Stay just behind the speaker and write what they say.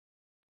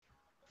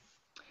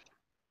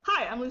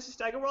I'm Lucy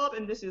Steigerwald,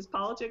 and this is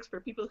Politics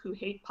for People Who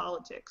Hate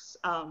Politics.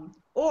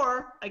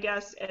 Or, I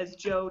guess, as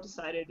Joe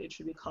decided it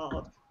should be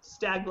called,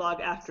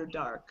 Stagblog After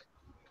Dark.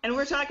 And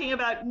we're talking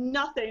about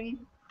nothing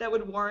that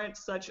would warrant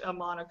such a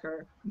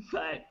moniker,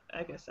 but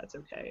I guess that's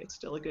okay. It's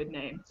still a good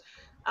name.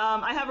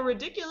 I have a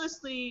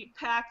ridiculously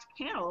packed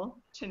panel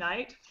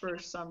tonight for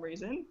some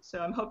reason, so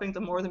I'm hoping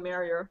the more the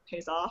merrier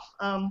pays off.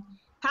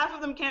 Half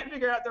of them can't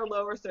figure out their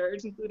lower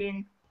thirds,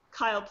 including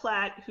Kyle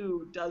Platt,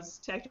 who does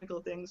technical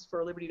things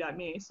for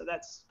Liberty.me, so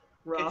that's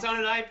rough. It's on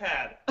an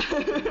iPad.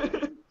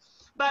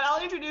 But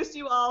I'll introduce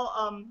you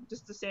all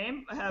just the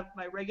same. I have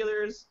my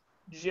regulars,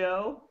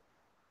 Joe,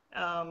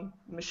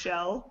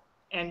 Michelle,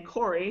 and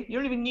Corey. You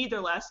don't even need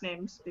their last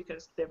names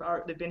because they've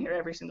been here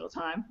every single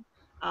time.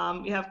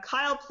 You have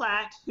Kyle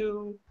Platt,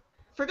 who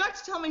forgot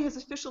to tell me his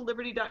official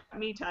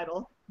Liberty.me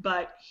title,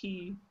 but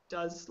he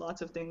does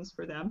lots of things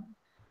for them.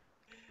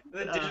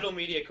 The digital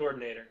media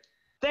coordinator.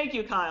 Thank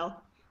you,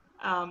 Kyle.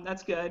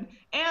 That's good.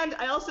 And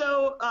I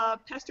also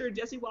pestered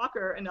Jesse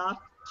Walker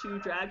enough to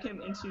drag him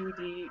into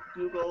the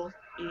Google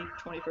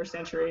 21st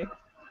century.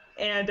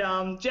 And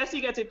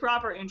Jesse gets a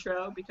proper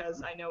intro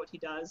because I know what he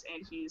does,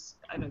 and he's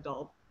an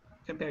adult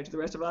compared to the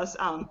rest of us.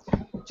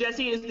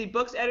 Jesse is the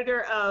books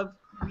editor of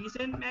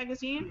Reason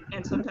magazine,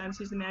 and sometimes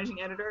he's the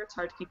managing editor. It's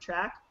hard to keep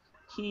track.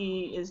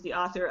 He is the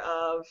author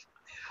of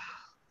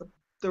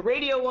the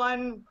Radio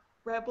 1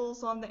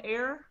 Rebels on the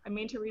Air. I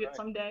mean to read it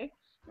someday.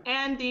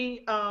 And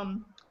the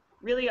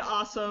really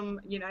awesome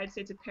United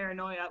States of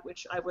Paranoia,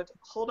 which I would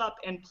hold up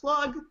and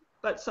plug,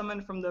 but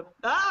someone from the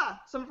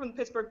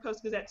Pittsburgh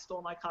Post-Gazette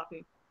stole my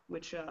copy,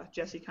 which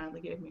Jesse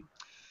kindly gave me.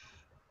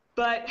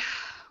 But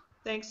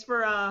thanks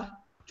for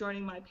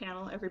joining my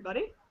panel,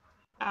 everybody.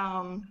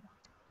 I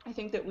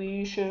think that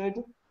we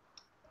should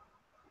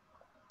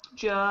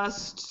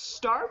just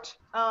start.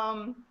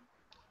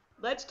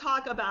 Let's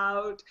talk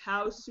about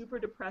how super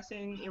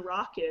depressing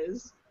Iraq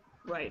is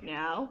right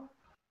now.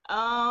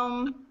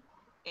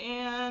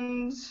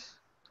 And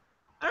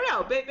I don't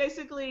know,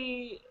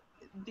 basically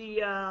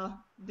the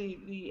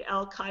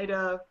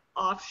Al-Qaeda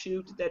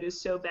offshoot that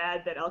is so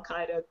bad that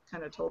Al-Qaeda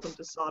kind of told them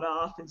to sod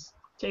off is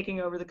taking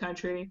over the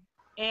country.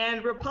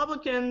 And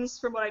Republicans,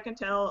 from what I can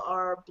tell,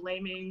 are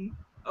blaming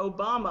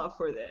Obama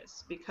for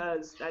this,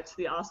 because that's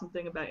the awesome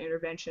thing about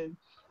intervention,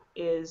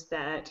 is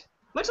that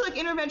much like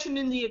intervention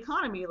in the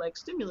economy, like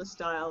stimulus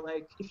style,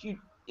 like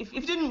if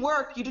it didn't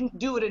work, you didn't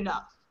do it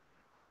enough.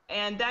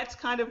 And that's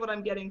kind of what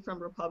I'm getting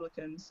from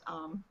Republicans.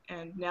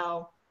 And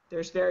now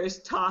there's various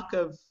talk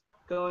of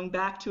going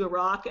back to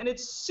Iraq, and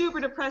it's super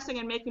depressing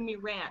and making me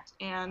rant.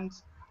 And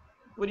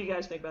what do you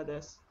guys think about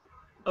this?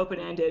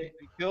 Open-ended.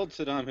 We killed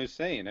Saddam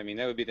Hussein. I mean,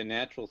 that would be the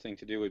natural thing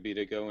to do, would be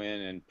to go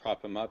in and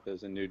prop him up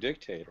as a new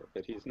dictator,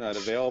 but he's not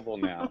available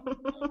now.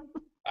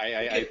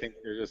 I think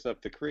they're just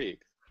up the creek.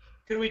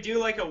 Could we do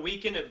like a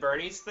Weekend at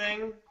Bernie's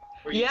thing?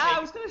 I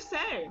was going to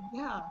say,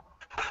 yeah.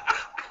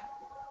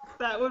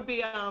 That would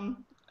be,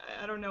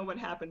 I don't know what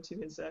happened to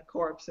his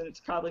corpse, and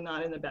it's probably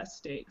not in the best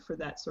state for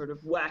that sort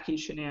of wacky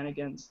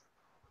shenanigans.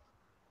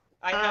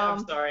 I'm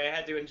sorry, I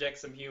had to inject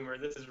some humor.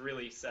 This is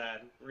really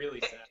sad,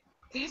 really sad.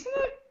 Isn't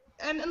it?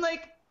 And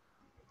like,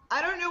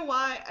 I don't know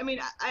why. I mean,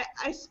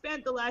 I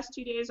spent the last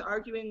 2 days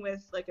arguing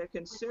with like a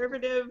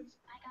conservative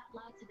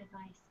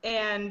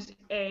and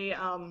a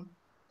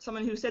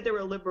someone who said they were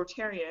a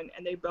libertarian,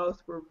 and they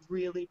both were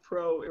really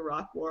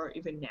pro-Iraq war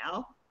even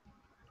now.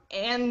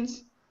 And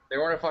they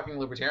weren't a fucking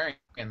libertarian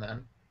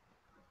then.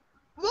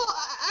 Well,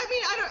 I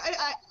mean,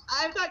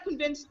 I've got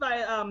convinced by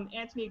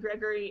Anthony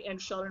Gregory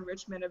and Sheldon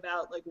Richman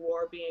about like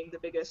war being the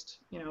biggest,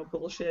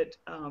 bullshit,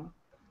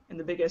 and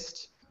the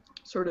biggest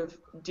sort of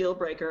deal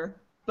breaker.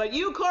 But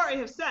you, Corey,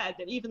 have said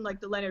that even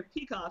like the Leonard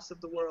Peikoffs of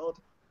the world,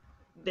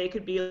 they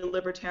could be a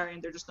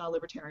libertarian. They're just not a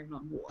libertarian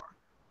on war.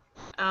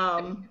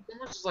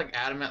 They're just like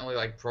adamantly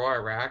like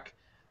pro-Iraq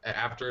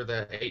after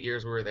the 8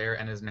 years we were there,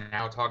 and is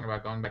now talking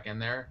about going back in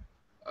there.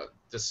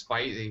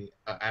 Despite the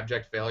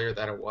abject failure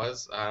that it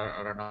was,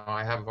 I don't know.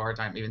 I have a hard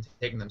time even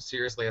taking them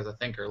seriously as a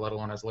thinker, let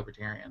alone as a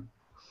libertarian.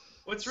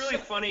 What's really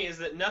funny is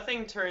that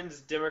nothing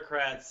turns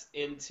Democrats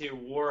into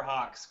war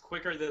hawks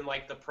quicker than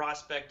like the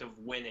prospect of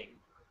winning.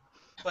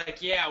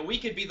 Like, yeah, we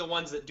could be the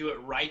ones that do it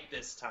right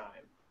this time.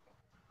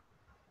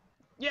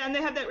 Yeah, and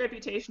they have that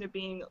reputation of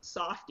being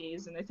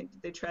softies, and I think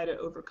that they try to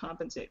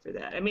overcompensate for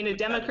that. I mean, a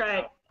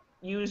Democrat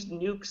used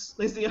nukes.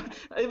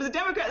 It was a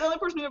Democrat. The only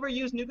person who ever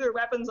used nuclear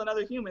weapons on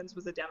other humans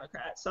was a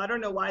Democrat. So I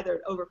don't know why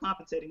they're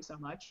overcompensating so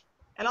much.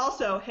 And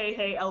also,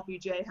 hey,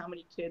 LBJ, how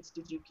many kids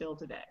did you kill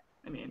today?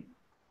 I mean,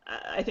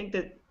 I think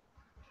that,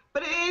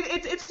 but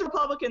it's the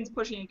Republicans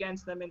pushing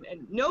against them,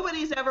 and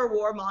nobody's ever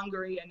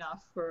warmongery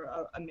enough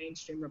for a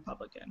mainstream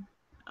Republican,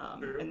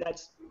 and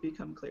that's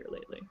become clear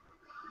lately.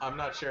 I'm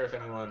not sure if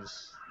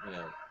anyone's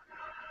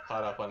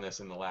caught up on this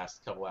in the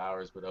last couple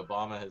hours, but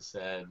Obama has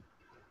said,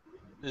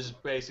 this is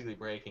basically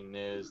breaking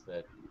news,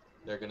 that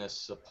they're going to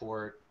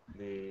support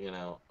the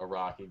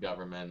Iraqi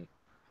government.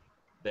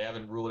 They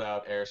haven't ruled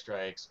out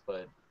airstrikes,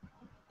 but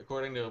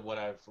according to what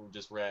I've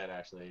just read,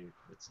 actually,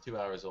 it's 2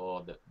 hours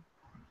old, that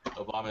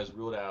Obama has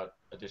ruled out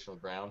additional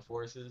ground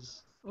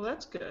forces. Well,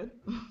 that's good.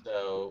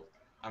 So,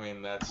 I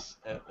mean, that's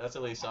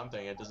at least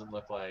something. It doesn't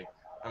look like.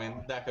 I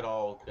mean, that could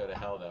all go to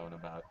hell though in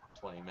about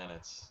 20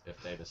 minutes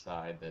if they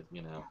decide that,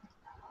 you know.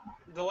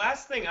 The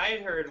last thing I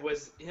had heard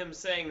was him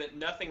saying that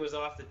nothing was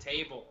off the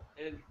table,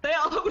 and They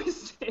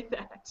always say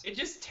that. it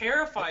just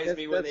terrifies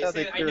me when That's they how say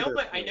they that. clear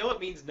their I know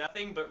it means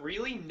nothing, but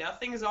really,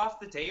 nothing's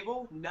off the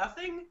table?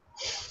 Nothing?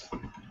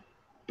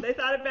 They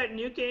thought about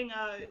nuking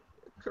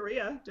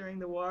Korea during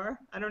the war.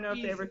 I don't know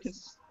if they ever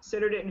Jesus.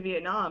 considered it in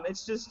Vietnam.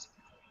 It's just.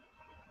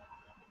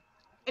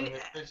 I And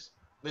mean,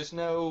 there's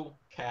no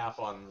cap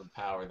on the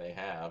power they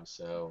have,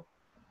 so,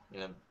 you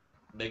know,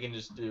 they can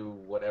just do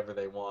whatever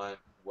they want,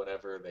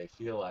 whatever they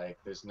feel like.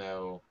 There's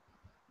no.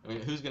 I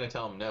mean, who's going to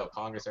tell them no?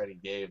 Congress already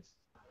gave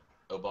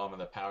Obama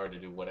the power to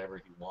do whatever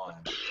he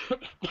wants,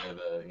 or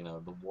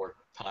the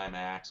wartime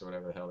acts or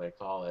whatever the hell they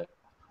call it.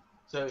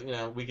 So, you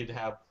know, we could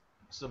have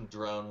some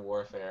drone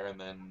warfare, and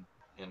then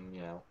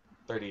in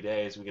 30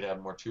 days we could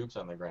have more troops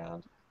on the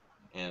ground,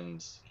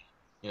 and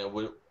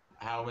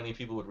how many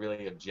people would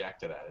really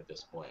object to that at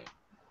this point,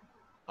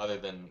 other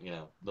than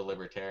the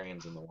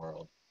libertarians in the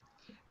world?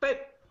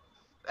 But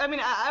I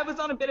mean, I was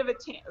on a bit of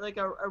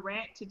a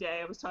rant today.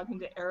 I was talking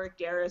to Eric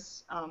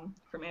Garris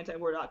from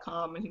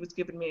antiwar.com, and he was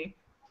giving me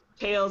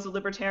tales of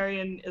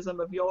libertarianism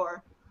of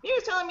yore. He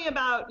was telling me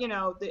about,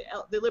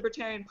 the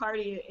Libertarian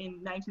Party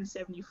in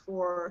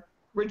 1974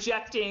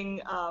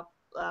 rejecting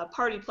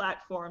party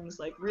platforms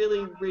like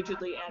really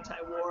rigidly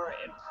anti-war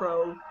and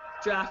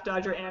pro-draft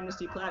dodger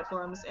amnesty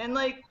platforms, and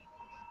like,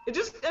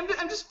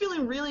 I'm just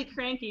feeling really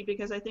cranky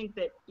because I think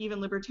that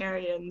even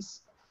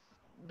libertarians,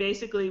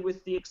 basically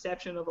with the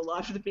exception of a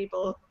lot of the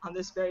people on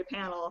this very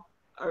panel,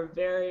 are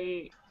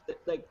very,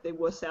 like, they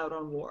wuss out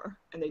on war,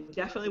 and they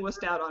definitely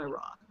wussed out on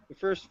Iraq. The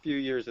first few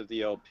years of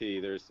the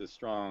LP, there's this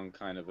strong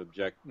kind of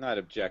not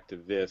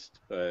objectivist,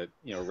 but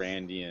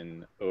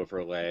Randian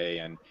overlay,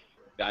 and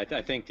I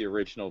think the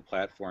original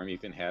platform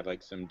even had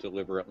like some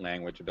deliberate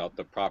language about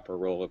the proper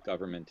role of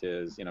government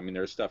is. I mean,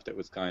 there's stuff that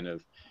was kind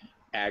of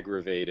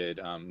aggravated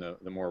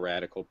the more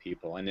radical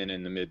people, and then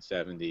in the mid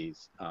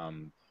 '70s,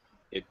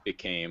 it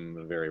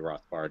became very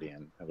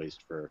Rothbardian, at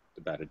least for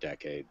about a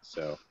decade.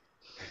 So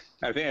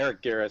I think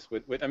Eric Garris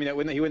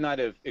he would not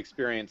have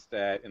experienced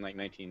that in like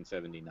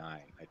 1979. I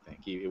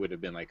think it would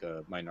have been like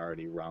a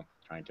minority rump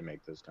trying to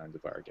make those kinds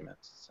of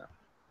arguments. So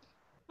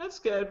that's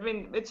good. I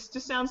mean, it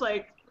just sounds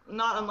like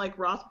not unlike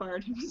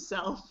Rothbard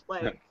himself.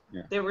 Like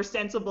yeah. They were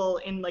sensible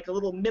in like a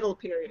little middle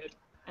period,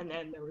 and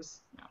then there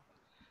was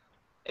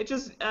It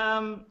just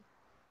I'm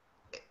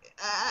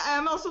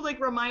also like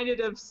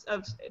reminded of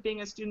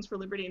being at Students for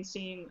Liberty and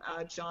seeing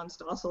John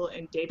Stossel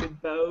and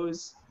David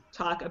Bose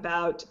talk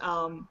about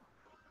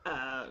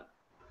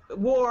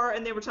war,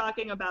 and they were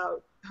talking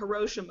about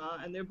Hiroshima,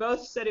 and they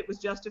both said it was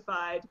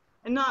justified.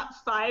 And not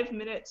 5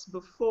 minutes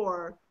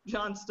before,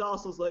 John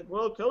Stossel's like,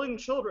 well, killing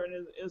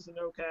children isn't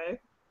okay.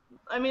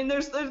 I mean,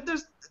 there's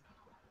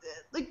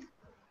like,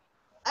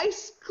 I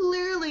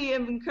clearly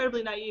am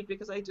incredibly naive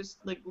because I just,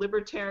 like,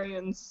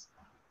 libertarians,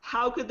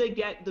 how could they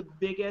get the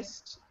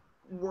biggest,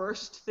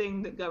 worst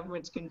thing that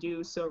governments can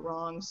do so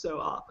wrong so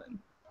often?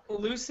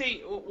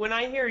 Lucy, when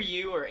I hear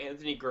you or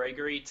Anthony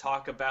Gregory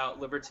talk about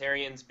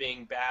libertarians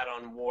being bad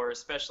on war,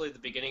 especially at the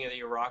beginning of the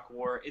Iraq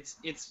War,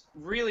 it's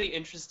really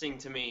interesting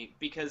to me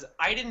because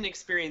I didn't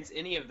experience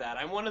any of that.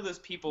 I'm one of those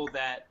people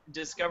that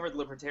discovered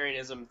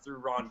libertarianism through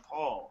Ron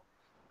Paul.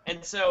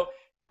 And so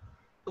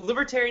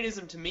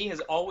libertarianism to me has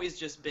always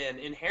just been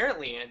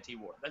inherently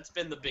anti-war. That's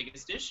been the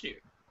biggest issue.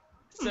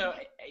 So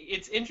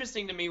it's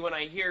interesting to me when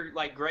I hear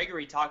like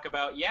Gregory talk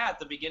about, at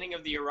the beginning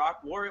of the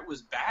Iraq War, it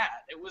was bad.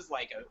 It was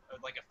like a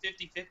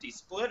 50-50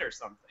 split or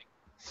something.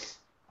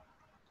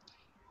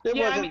 It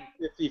wasn't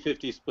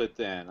 50-50 split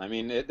then. I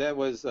mean, that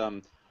was,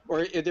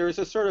 there was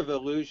a sort of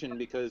illusion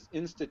because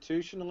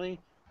institutionally,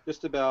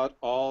 just about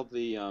all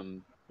the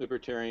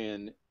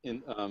libertarian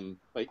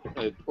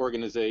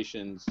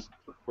organizations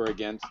were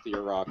against the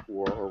Iraq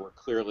War or were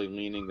clearly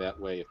leaning that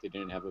way if they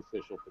didn't have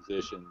official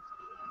positions.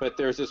 But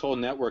there's this whole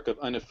network of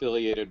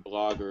unaffiliated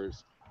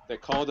bloggers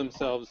that call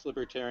themselves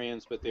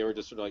libertarians, but they were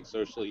just sort of like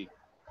socially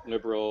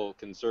liberal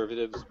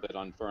conservatives, but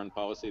on foreign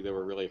policy they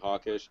were really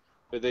hawkish.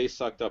 But they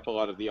sucked up a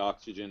lot of the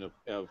oxygen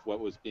of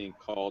what was being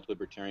called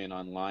libertarian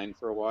online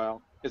for a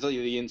while. It's like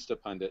the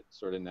Instapundit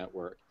sort of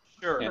network.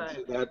 Sure. And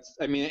Right. so that's,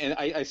 I mean, and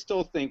I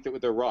still think that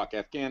with Iraq,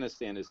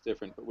 Afghanistan is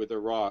different, but with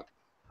Iraq,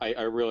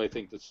 I really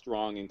think the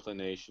strong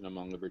inclination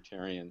among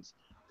libertarians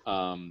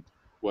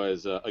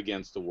was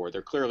against the war.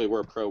 There clearly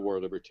were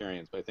pro-war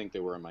libertarians, but I think they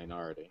were a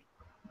minority.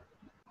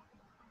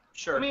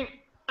 Sure. I mean,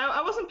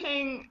 I wasn't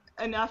paying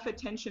enough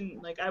attention.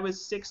 Like, I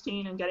was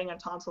 16 and getting a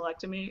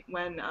tonsillectomy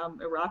when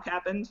Iraq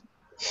happened.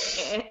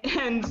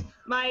 And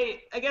I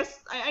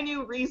guess I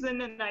knew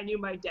Reason and I knew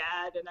my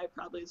dad, and I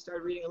probably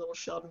started reading a little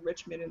Sheldon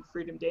Richman and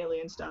Freedom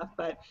Daily and stuff,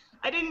 but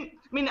I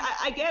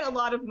get a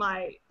lot of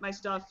my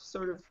stuff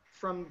sort of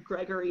from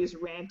Gregory's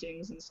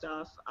rantings and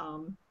stuff,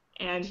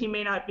 and he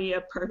may not be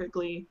a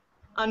perfectly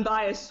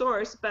unbiased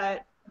source,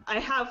 but I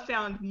have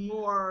found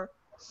more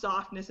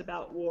softness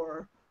about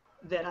war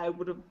than I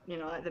would have,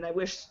 than I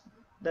wish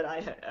that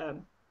I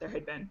had there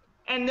had been.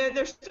 And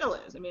there still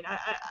is. I mean,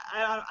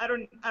 I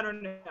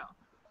don't know.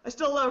 I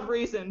still love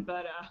reason,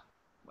 but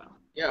well,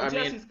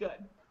 Jesse's good.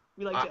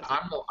 We like Jesse.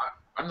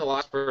 I'm the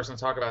last person to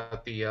talk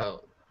about the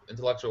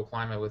intellectual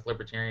climate with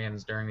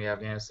libertarians during the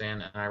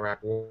Afghanistan and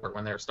Iraq war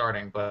when they were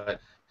starting, but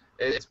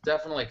it's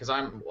definitely because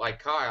I'm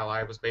like Kyle.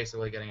 I was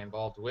basically getting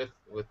involved with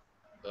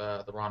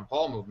the Ron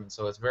Paul movement,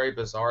 so it's very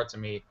bizarre to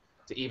me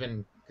to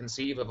even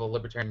conceive of a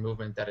libertarian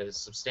movement that is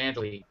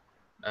substantially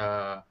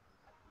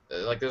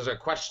like there's a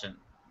question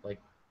like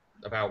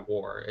about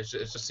war. It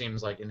just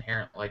seems like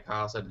inherent, like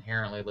Kyle said,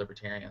 inherently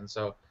libertarian.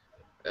 So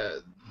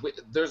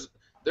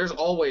there's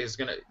always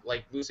gonna,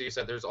 like Lucy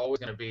said, there's always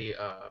gonna be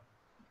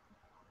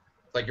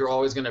like you're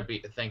always gonna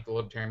think the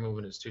libertarian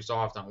movement is too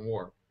soft on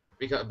war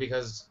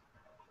because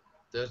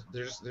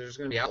there's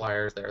gonna be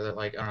outliers there that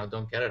like I don't know,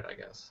 don't get it, I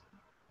guess.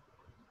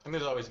 And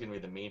there's always going to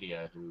be the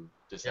media who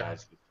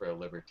decides to throw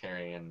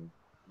libertarian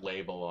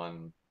label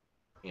on,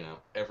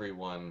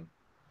 everyone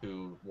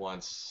who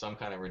wants some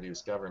kind of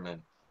reduced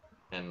government,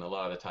 and a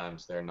lot of the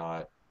times they're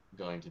not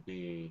going to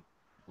be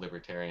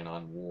libertarian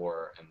on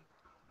war.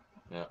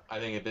 And I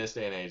think at this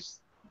day and age,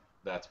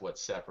 that's what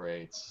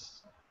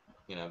separates.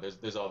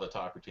 There's all the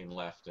talk between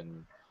left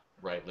and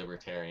right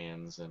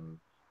libertarians and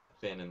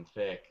thin and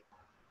thick,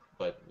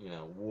 but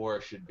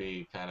war should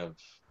be kind of.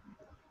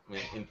 I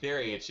mean, in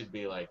theory, it should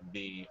be like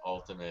the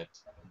ultimate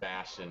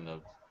bastion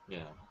of,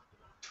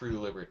 true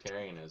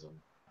libertarianism.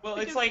 Well,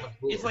 it's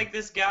like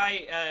this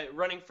guy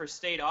running for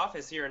state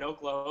office here in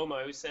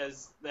Oklahoma who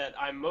says that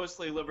I'm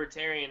mostly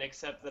libertarian,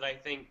 except that I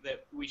think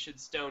that we should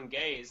stone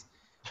gays.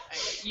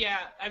 Yeah,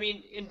 I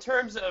mean, in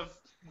terms of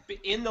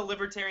in the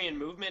libertarian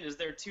movement, is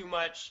there too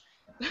much,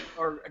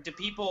 or do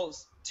people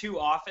too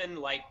often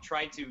like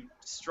try to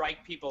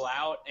strike people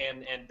out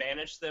and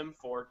banish them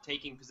for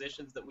taking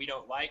positions that we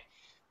don't like?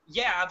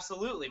 Yeah,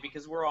 absolutely,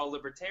 because we're all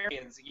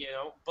libertarians,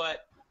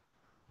 but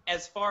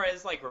as far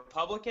as like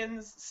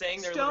Republicans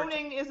saying they're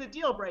stoning is a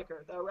deal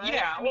breaker, though, right?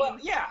 Yeah,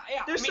 yeah.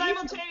 They're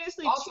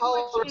simultaneously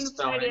too much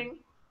infighting.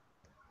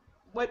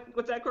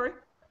 What's that, Corey?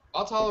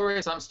 I'll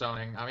tolerate some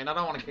stoning. I mean, I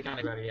don't want to kick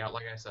anybody out,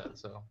 like I said,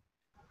 so.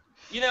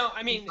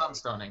 I mean, some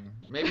stoning.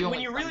 Maybe when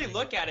you really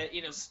look at it,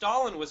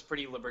 Stalin was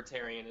pretty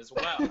libertarian as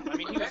well. I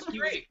mean,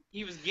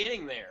 he was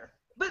getting there.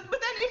 But then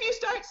if you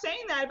start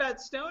saying that about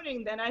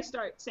stoning, then I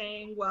start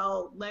saying,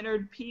 well,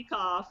 Leonard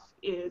Peikoff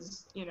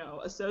is,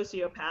 a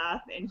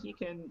sociopath, and he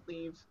can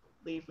leave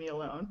me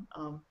alone.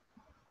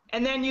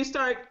 And then you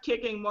start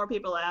kicking more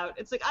people out.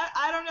 It's like,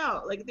 I don't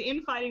know. Like, the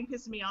infighting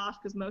pisses me off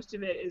because most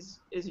of it is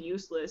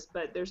useless,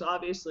 but there's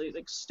obviously,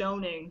 like,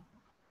 stoning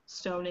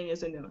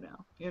is a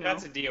no-no.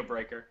 That's a deal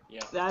breaker,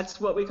 yeah.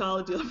 That's what we call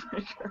a deal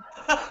breaker.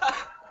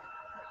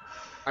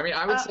 I mean,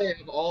 I would say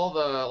of all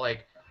the,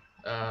 like,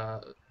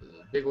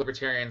 big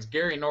libertarians,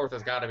 Gary North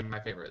has got to be my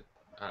favorite.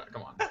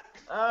 Come on.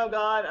 Oh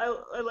God,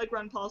 I like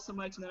Ron Paul so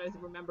much, and then I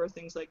remember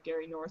things like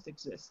Gary North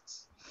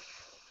exists.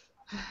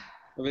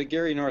 Well, but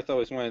Gary North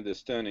always wanted the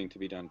stoning to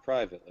be done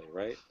privately,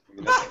 right? I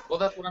mean, well,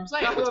 that's what I'm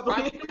saying. What's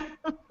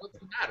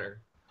the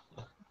matter,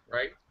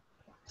 right?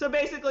 So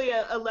basically,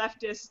 a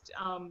leftist,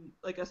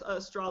 like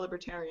a straw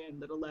libertarian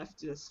that a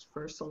leftist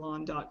for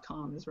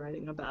Salon.com is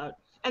writing about.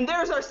 And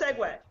there's our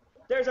segue.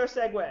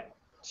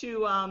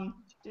 To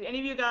did any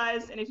of you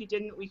guys, and if you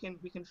didn't, we can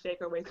fake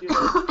our way through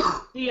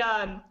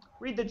this.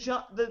 Read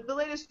the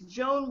latest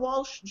Joan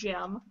Walsh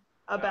gem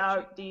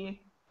about the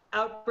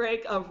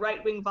outbreak of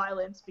right-wing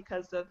violence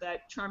because of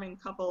that charming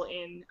couple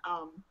in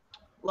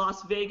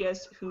Las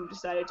Vegas who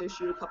decided to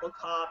shoot a couple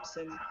cops,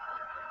 and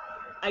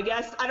I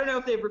guess I don't know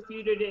if they've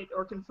refuted it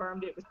or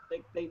confirmed it, but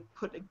they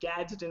put a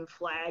Gadsden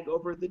flag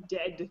over the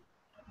dead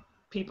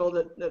people,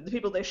 the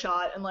people they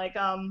shot, and like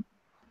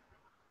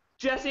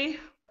Jesse.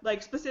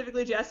 Like,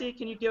 specifically, Jesse,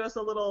 can you give us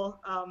a little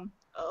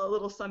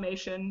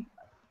summation,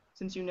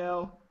 since you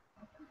know?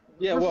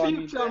 Yeah, well, I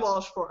mean, Joan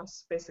Walsh for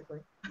us, basically.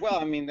 Well,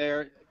 I mean,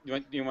 do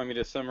you want me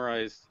to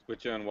summarize what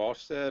Joan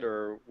Walsh said,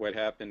 or what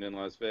happened in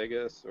Las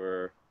Vegas,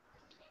 or?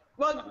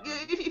 Well,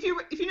 if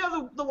you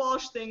know the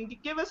Walsh thing,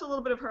 give us a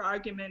little bit of her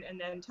argument,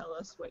 and then tell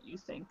us what you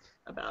think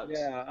about.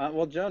 Yeah,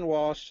 well, Joan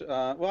Walsh.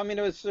 Well, I mean,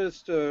 it was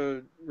just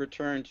a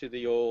return to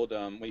the old.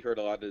 We heard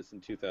a lot of this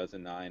in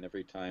 2009.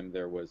 Every time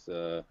there was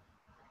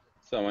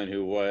someone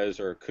who was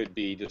or could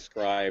be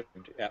described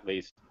at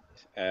least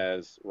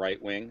as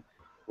right-wing,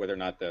 whether or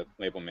not the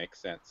label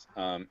makes sense.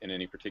 In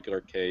any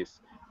particular case,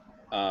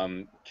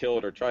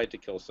 killed or tried to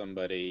kill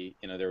somebody,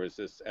 there was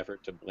this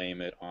effort to blame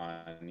it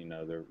on,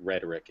 the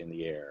rhetoric in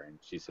the air. And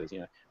she says,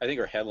 I think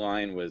her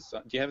headline was,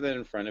 do you have that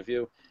in front of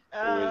you?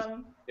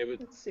 It was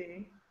let's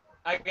see.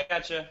 I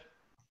gotcha.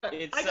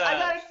 It's I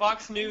got it.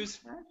 Fox News.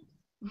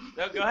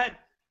 No, go ahead.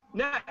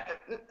 No.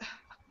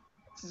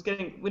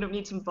 We don't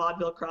need some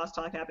vaudeville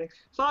crosstalk happening.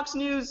 Fox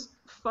News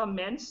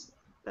foments.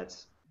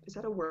 Is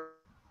that a word?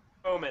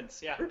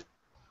 Moments, yeah.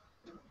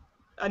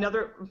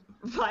 Another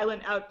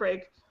violent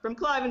outbreak from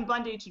Clive and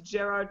Bundy to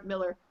Gerard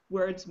Miller.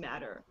 Words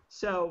matter.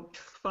 So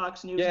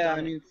Fox News. Yeah,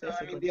 I mean,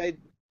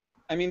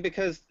 I mean,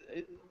 because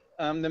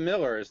the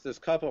Millers, this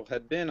couple,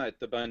 had been at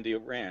the Bundy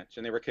Ranch,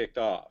 and they were kicked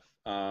off.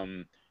 I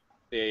mean,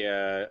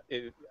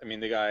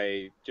 the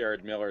guy,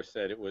 Jared Miller,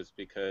 said it was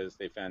because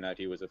they found out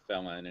he was a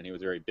felon, and he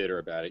was very bitter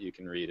about it. You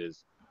can read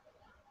his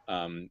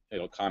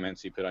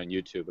comments he put on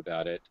YouTube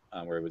about it,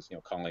 where he was,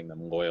 calling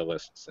them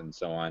loyalists and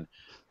so on.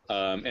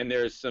 And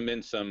there's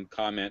some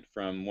comment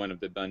from one of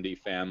the Bundy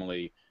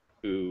family,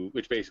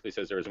 which basically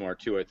says there was more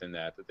to it than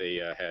that they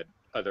had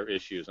other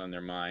issues on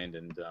their mind,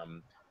 and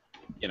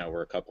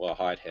were a couple of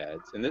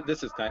hotheads. And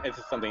this is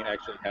something that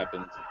actually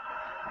happens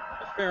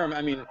a fair amount.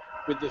 I mean,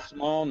 with the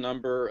small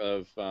number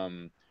of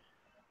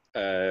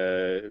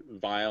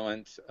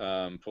violent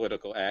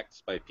political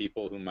acts by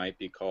people who might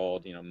be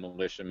called,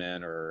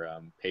 militiamen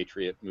or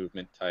patriot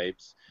movement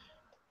types,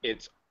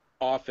 it's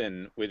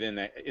often within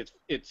that.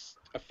 It's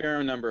a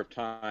fair number of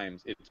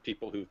times it's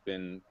people who've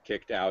been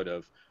kicked out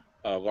of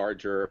a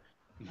larger,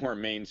 more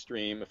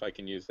mainstream, if I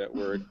can use that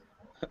word,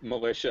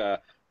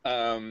 militia,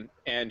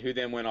 and who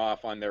then went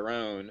off on their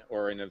own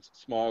or in a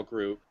small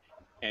group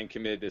and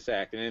committed this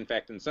act. And in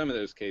fact, in some of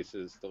those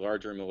cases, the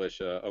larger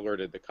militia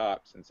alerted the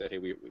cops and said, "Hey,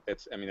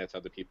 that's how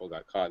the people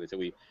got caught." They said,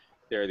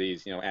 there are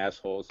these,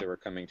 assholes that were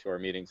coming to our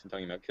meetings and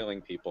talking about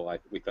killing people.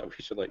 We thought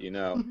we should let you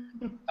know."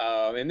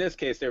 In this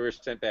case, they were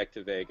sent back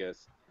to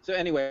Vegas. So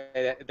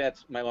anyway,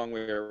 that's my long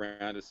way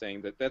around to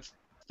saying that's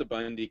the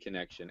Bundy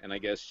connection. And I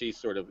guess she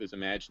sort of is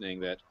imagining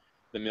that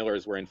the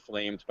Millers were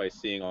inflamed by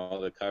seeing all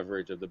the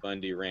coverage of the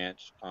Bundy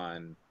Ranch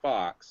on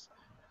Fox,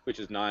 which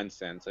is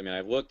nonsense. I mean,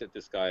 I've looked at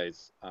this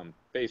guy's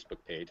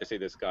Facebook page. I say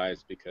this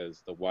guy's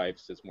because the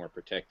wife's is more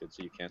protected,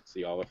 so you can't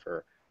see all of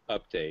her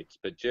updates.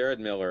 But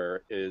Jared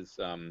Miller is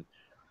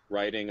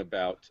writing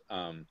about,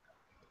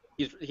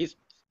 he's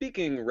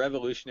speaking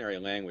revolutionary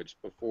language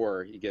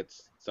before he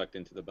gets sucked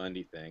into the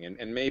Bundy thing.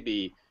 And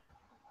maybe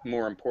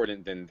more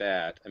important than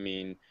that, I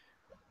mean,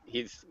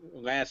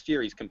 last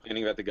year he's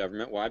complaining about the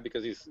government. Why?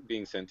 Because he's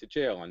being sent to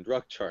jail on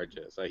drug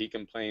charges. He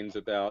complains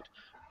about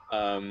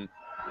an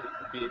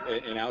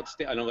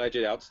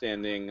alleged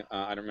outstanding,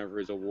 I don't remember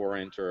if it was a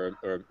warrant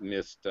or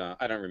missed,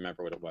 I don't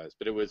remember what it was,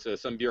 but it was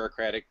some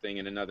bureaucratic thing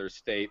in another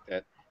state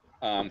that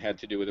had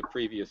to do with a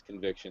previous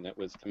conviction that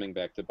was coming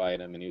back to bite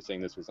him, and he was saying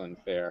this was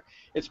unfair.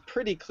 It's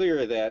pretty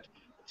clear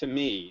to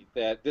me,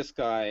 that this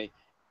guy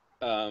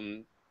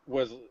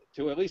was,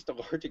 to at least a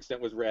large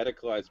extent, was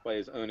radicalized by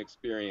his own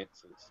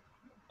experiences.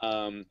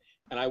 And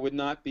I would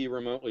not be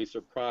remotely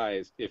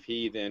surprised if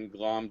he then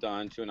glommed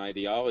onto an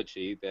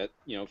ideology that,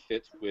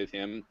 fits with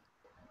him.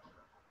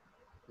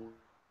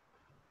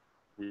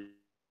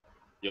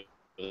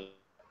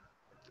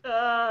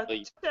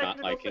 Not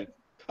liking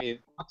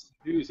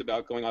news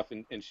about going off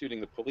and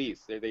shooting the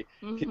police. They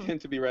tend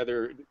to be tend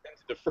to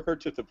defer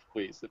to the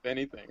police, if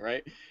anything,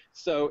 right?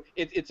 So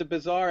it's a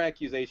bizarre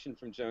accusation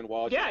from Joan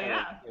Walsh.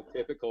 Yeah.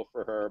 Typical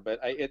for her, but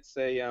it's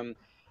a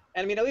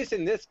and I mean, at least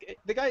in this,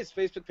 the guy's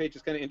Facebook page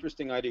is kind of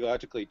interesting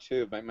ideologically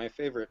too. My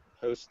favorite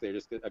post there,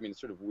 it's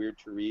sort of weird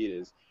to read,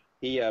 is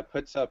he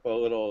puts up a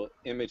little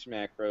image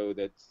macro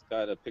that's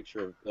got a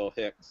picture of Bill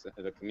Hicks,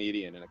 the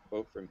comedian, and a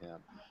quote from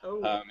him.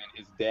 Oh. And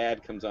his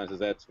dad comes on and says,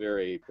 "That's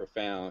very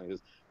profound." He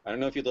goes, "I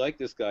don't know if you'd like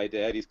this guy,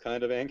 Dad. He's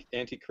kind of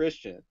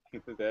anti-Christian."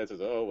 The dad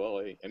says, "Oh,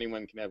 well,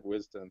 anyone can have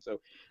wisdom." So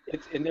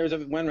and there's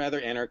one rather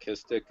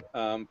anarchistic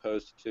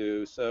post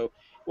too. So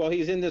while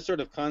he's in this sort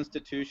of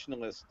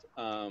constitutionalist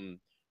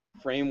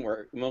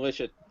framework,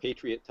 militia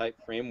patriot type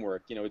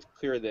framework, it's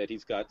clear that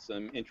he's got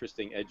some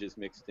interesting edges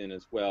mixed in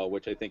as well,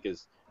 which I think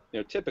is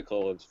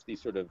typical of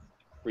these sort of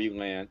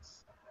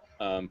freelance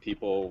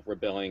people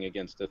rebelling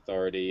against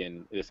authority,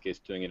 and in this case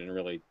doing it in a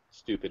really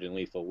stupid and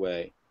lethal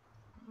way.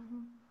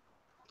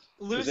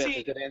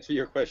 Lucy, does that answer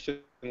your question,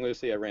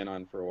 Lucy? I ran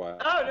on for a while.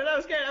 Oh, no, that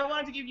was good. I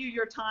wanted to give you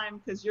your time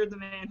because you're the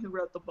man who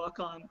wrote the book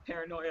on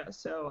paranoia,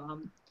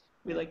 so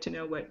we'd like to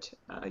know what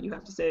you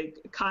have to say.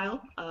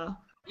 Kyle?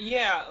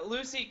 Yeah,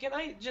 Lucy, can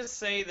I just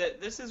say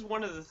that this is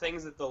one of the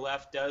things that the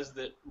left does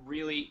that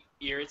really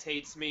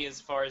irritates me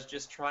as far as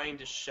just trying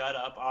to shut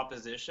up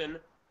opposition.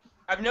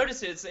 I've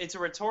noticed it's a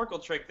rhetorical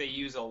trick they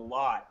use a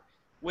lot,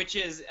 which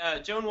is,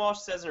 Joan Walsh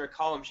says in her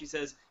column, she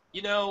says,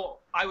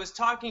 I was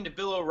talking to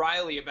Bill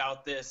O'Reilly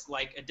about this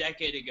like a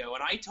decade ago,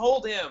 and I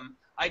told him,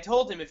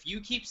 if you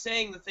keep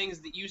saying the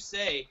things that you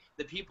say,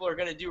 that people are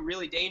going to do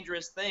really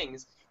dangerous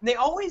things. And they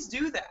always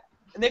do that.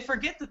 And they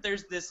forget that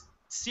there's this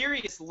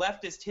serious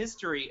leftist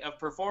history of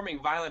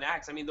performing violent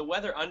acts. I mean, the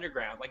Weather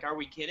Underground, like, are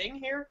we kidding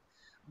here?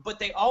 But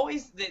they've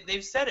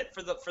said it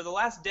for the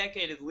last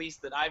decade at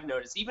least that I've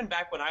noticed, even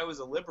back when I was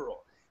a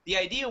liberal. The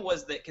idea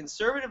was that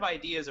conservative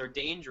ideas are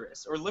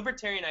dangerous, or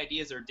libertarian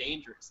ideas are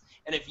dangerous.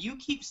 And if you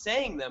keep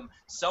saying them,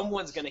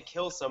 someone's going to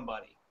kill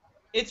somebody.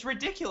 It's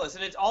ridiculous,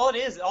 and all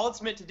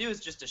it's meant to do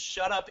is just to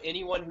shut up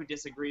anyone who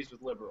disagrees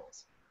with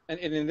liberals. And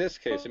in this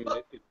case, I mean,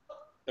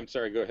 I'm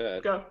sorry, go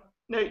ahead. Go.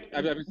 No,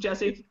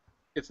 Jesse.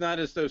 it's not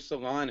as though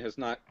Salon has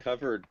not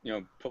covered,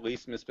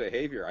 police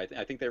misbehavior.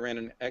 I think they ran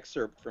an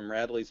excerpt from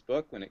Radley's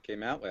book when it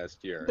came out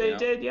last year. They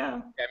did,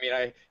 yeah. I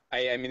mean,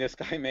 I mean, this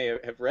guy may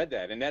have read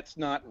that, and that's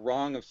not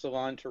wrong of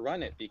Salon to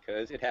run it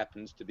because it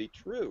happens to be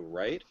true,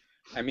 right?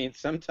 I mean,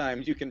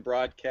 sometimes you can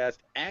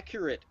broadcast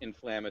accurate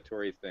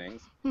inflammatory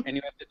things, and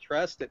you have to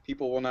trust that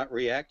people will not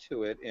react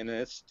to it in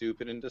a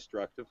stupid and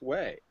destructive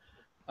way.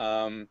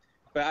 But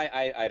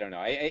I don't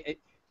know.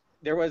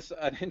 There was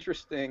an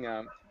interesting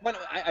one.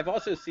 I've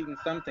also seen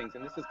some things,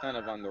 and this is kind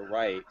of on the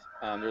right.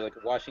 There's like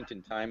a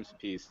Washington Times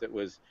piece that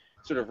was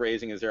sort of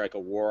raising, is there like a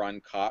war on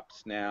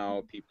cops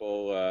now?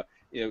 People,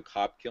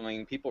 cop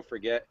killing. People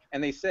forget,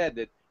 and they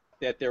said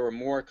that there were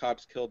more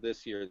cops killed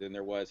this year than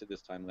there was at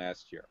this time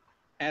last year.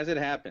 As it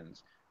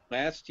happens,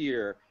 last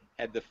year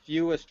had the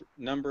fewest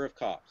number of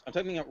cops. I'm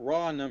talking about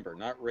raw number,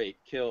 not rate,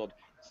 killed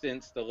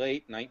since the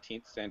late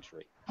 19th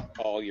century,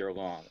 all year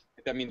long.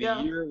 I mean,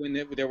 the year when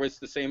there was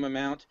the same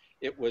amount,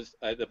 it was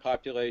the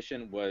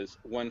population was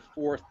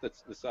 1/4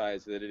 the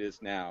size that it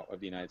is now of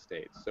the United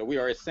States. So we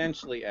are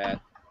essentially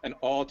at an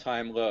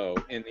all-time low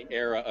in the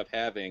era of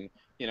having,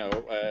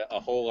 a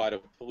whole lot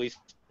of police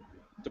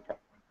departments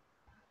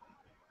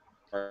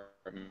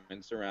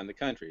around the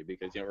country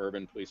because,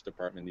 urban police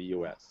department in the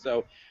U.S.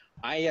 So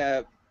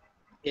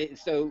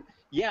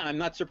yeah, I'm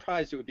not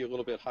surprised it would be a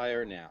little bit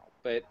higher now,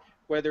 but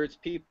whether it's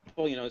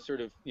people,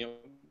 sort of,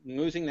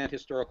 losing that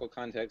historical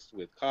context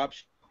with cop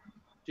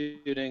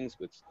shootings,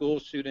 with school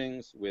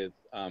shootings, with,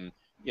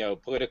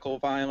 political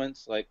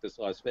violence like this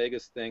Las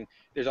Vegas thing,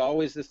 there's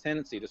always this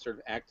tendency to sort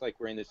of act like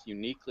we're in this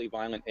uniquely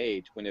violent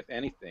age when, if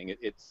anything,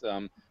 it's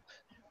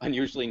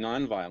unusually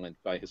nonviolent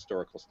by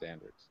historical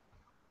standards.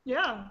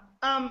 Yeah.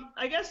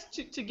 I guess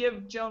to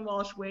give Joan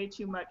Walsh way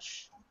too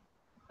much,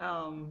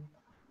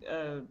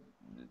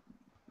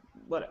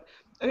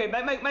 Okay,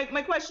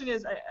 my question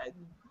is,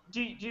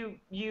 do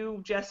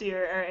you, Jesse,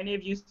 or any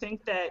of you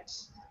think that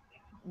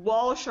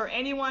Walsh or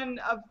anyone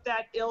of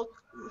that ilk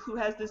who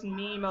has this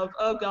meme of,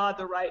 oh God,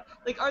 the right,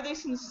 like, are they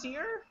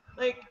sincere,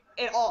 like,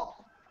 at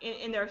all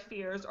in their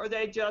fears, or are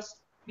they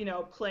just,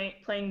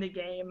 playing the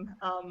game,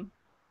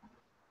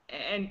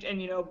 and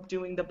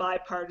doing the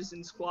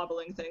bipartisan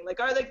squabbling thing? Like,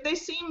 they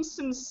seem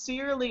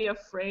sincerely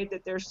afraid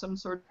that there's some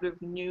sort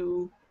of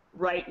new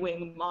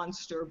right-wing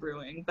monster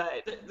brewing,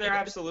 but they're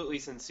absolutely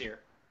sincere.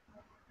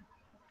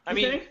 I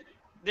mean,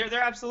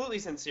 they're absolutely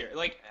sincere.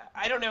 Like,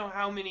 I don't know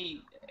how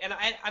many, and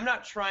I'm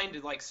not trying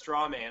to like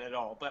straw man at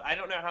all, but I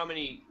don't know how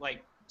many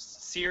like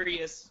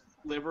serious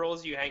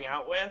liberals you hang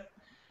out with,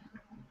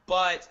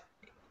 but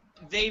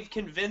they've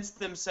convinced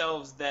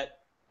themselves that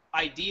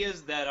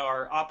ideas that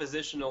are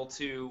oppositional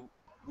to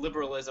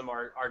liberalism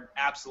are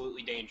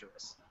absolutely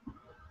dangerous.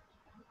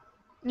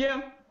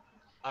 Yeah.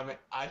 I mean,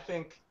 I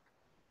think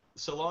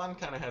Salon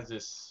kind of has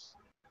this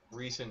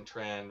recent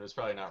trend. It's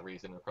probably not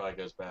recent. It probably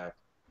goes back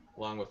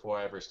long before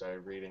I ever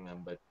started reading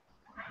them. But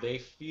they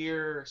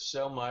fear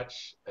so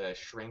much a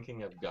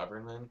shrinking of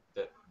government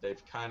that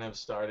they've kind of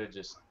started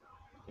just,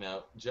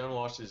 Joan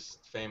Walsh is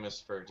famous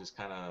for just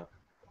kind of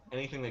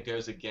anything that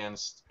goes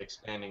against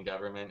expanding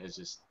government is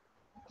just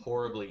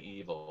horribly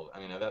evil. I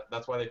mean,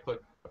 that's why they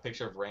put a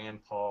picture of Rand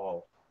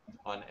Paul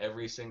on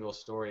every single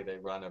story they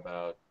run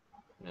about,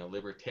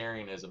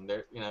 libertarianism.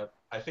 They're,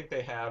 I think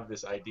they have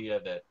this idea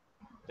that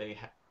they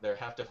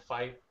have to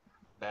fight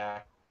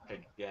back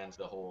against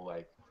the whole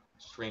like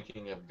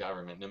shrinking of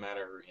government, no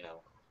matter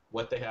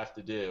what they have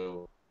to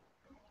do.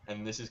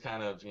 And this is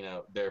kind of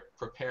they're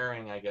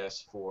preparing, I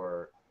guess,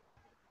 for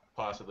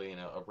possibly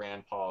a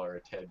Rand Paul or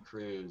a Ted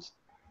Cruz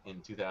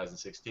in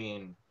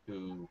 2016,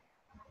 who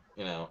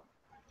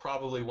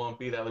probably won't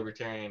be that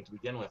libertarian to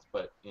begin with,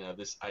 but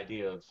this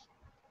idea of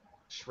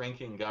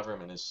shrinking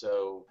government is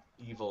so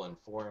evil and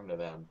foreign to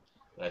them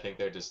that I think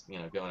they're just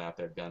going out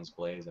there guns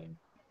blazing.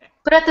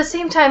 But at the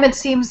same time, it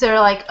seems they're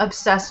like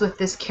obsessed with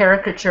this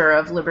caricature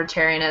of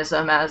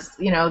libertarianism as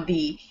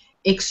the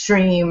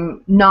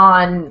extreme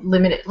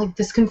non-limited, like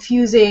this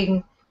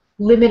confusing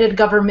limited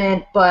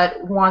government,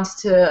 but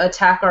wants to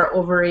attack our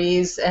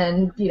ovaries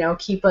and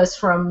keep us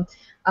from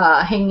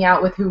hanging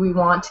out with who we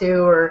want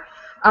to, or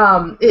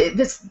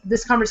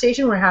this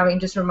conversation we're having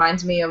just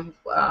reminds me of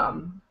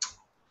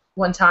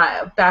one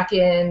time back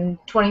in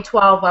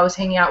 2012. I was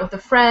hanging out with a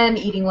friend,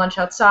 eating lunch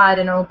outside,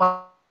 and an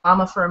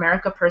Obama for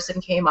America person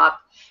came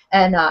up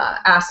and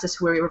asked us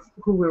who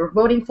we were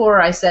voting for.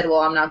 I said,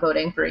 well, I'm not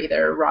voting for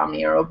either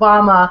Romney or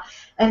Obama.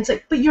 And it's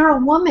like, but you're a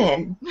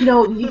woman, and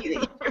I'm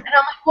like,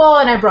 well,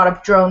 and I brought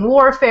up drone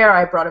warfare,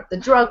 I brought up the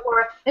drug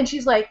war, and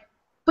she's like,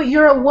 but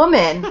you're a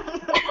woman.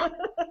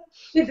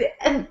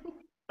 And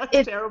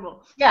that's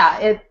terrible.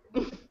 Yeah,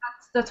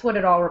 that's what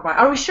it all reminds.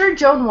 Are we sure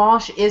Joan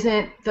Walsh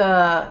isn't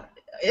the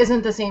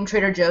same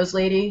Trader Joe's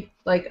lady?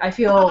 Like, I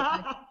feel.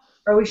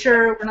 Are we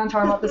sure we're not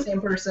talking about the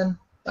same person?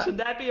 But. Should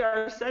that be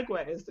our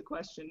segue? Is the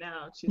question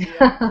now?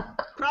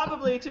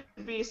 Probably to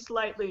be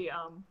slightly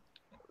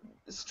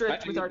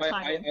strict with our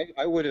timing.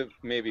 I would have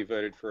maybe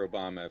voted for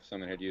Obama if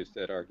someone had used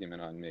that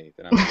argument on me.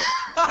 That I'm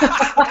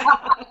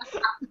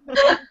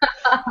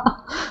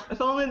if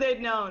If only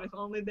they'd known. If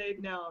only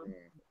they'd known.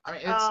 I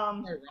mean, it's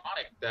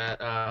ironic that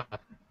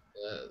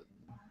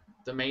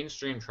the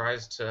mainstream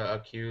tries to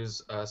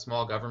accuse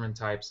small government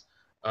types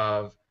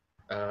of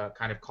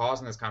kind of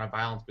causing this kind of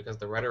violence because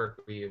the rhetoric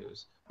we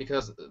use.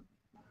 Because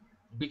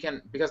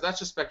that's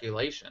just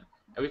speculation,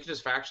 and we can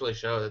just factually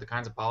show that the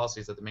kinds of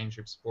policies that the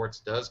mainstream supports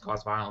does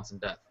cause violence and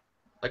death.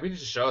 Like, we can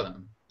just show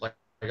them. Like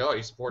oh,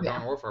 you support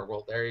drone warfare.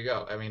 Well, there you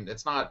go. I mean,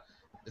 it's not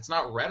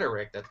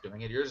rhetoric that's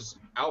doing it. You're just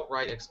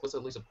outright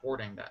explicitly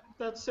supporting that.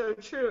 That's so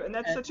true, and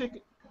that's such a.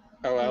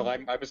 Oh well,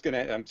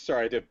 I'm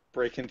sorry to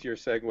break into your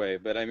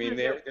segue, but I mean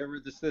there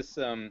was this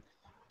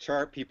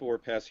chart people were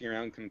passing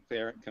around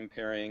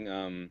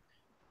comparing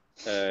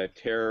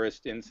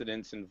terrorist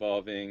incidents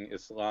involving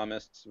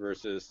Islamists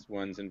versus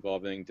ones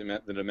involving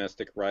the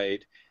domestic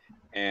right,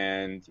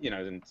 and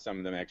then some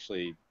of them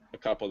actually, a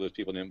couple of those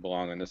people didn't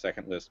belong on the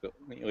second list, but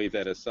let me leave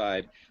that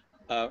aside.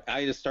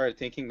 I just started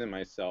thinking to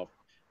myself,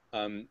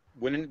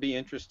 wouldn't it be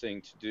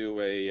interesting to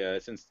do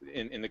since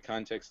in the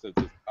context of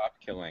this cop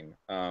killing,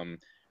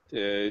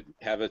 to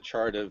have a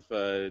chart of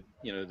the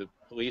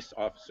police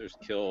officers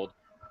killed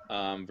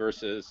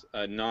versus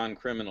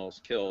non-criminals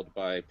killed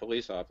by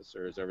police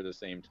officers over the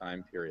same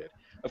time period.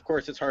 Of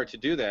course, it's hard to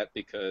do that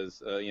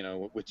because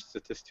which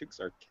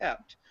statistics are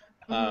kept.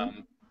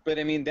 But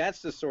I mean,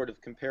 that's the sort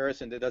of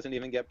comparison that doesn't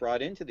even get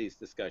brought into these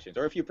discussions.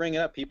 Or if you bring it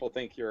up, people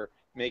think you're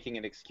making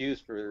an excuse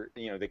for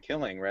the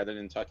killing rather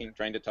than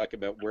trying to talk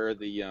about where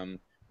the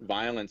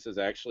violence is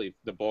actually,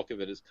 the bulk of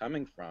it is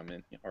coming from,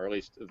 or at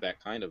least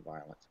that kind of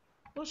violence.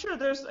 Well, sure.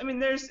 There's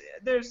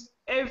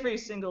every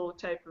single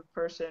type of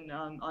person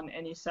on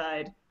any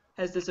side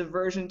has this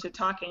aversion to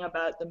talking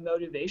about the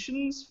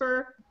motivations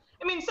for.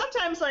 I mean,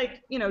 sometimes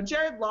like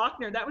Jared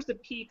Loughner, that was the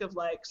peak of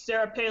like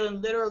Sarah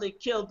Palin literally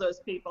killed those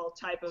people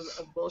type of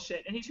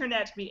bullshit, and he turned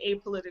out to be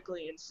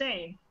apolitically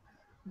insane.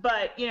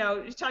 But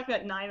he's talking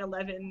about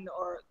 9/11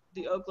 or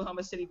the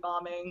Oklahoma City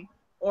bombing,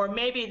 or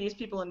maybe these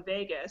people in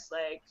Vegas.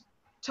 Like,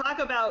 talk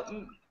about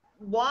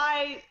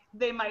why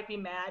they might be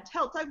mad.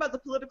 Hell, talk about the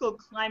political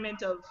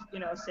climate of,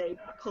 say,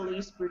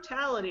 police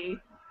brutality,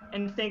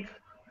 and think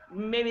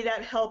maybe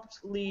that helped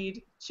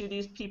lead to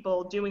these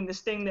people doing this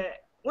thing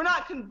that we're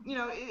not,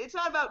 it's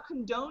not about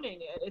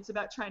condoning it. It's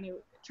about trying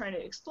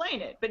to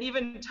explain it. But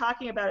even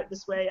talking about it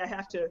this way, I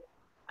have to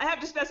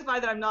specify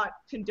that I'm not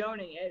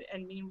condoning it.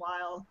 And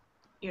meanwhile,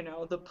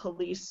 the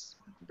police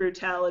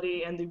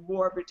brutality and the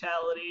war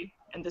brutality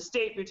and the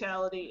state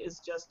brutality is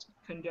just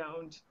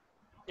condoned.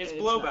 It's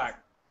blowback.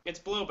 It's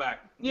blowback.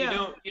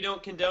 Yeah. You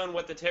don't condone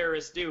what the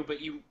terrorists do, but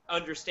you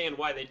understand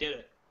why they did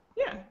it.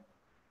 Yeah.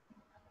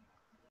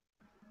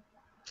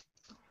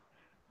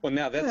 Well,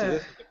 now this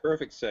is the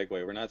perfect segue.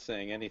 We're not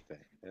saying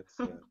anything. That's.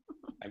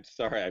 I'm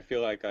sorry. I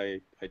feel like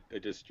I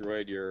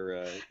destroyed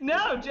your.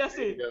 No,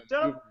 Jesse.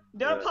 Don't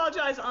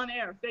apologize on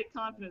air. Fake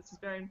confidence is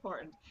very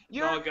important.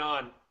 It's all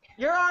gone.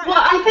 You're our.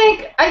 Well, I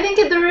think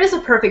there is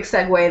a perfect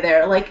segue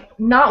there. Like,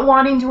 not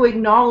wanting to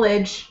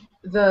acknowledge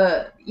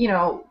the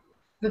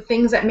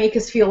things that make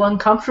us feel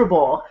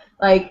uncomfortable.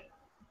 Like,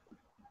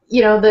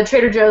 the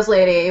Trader Joe's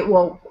lady,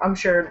 well, I'm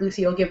sure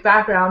Lucy will give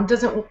background,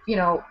 doesn't,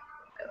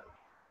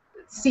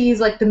 sees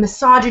like the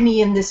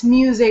misogyny in this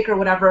music or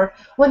whatever,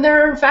 when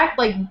there are in fact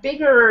like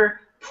bigger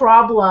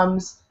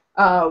problems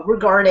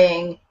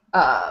regarding,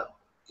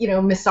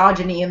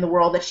 misogyny in the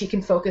world that she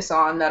can focus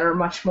on that are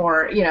much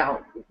more,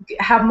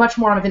 have much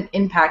more of an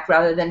impact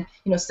rather than,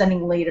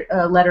 sending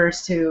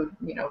letters to,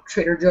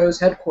 Trader Joe's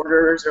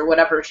headquarters or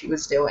whatever she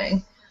was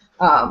doing.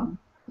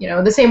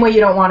 The same way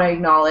you don't want to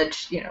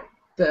acknowledge,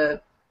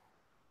 the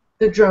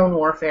drone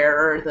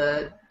warfare or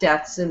the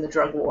deaths in the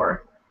drug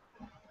war.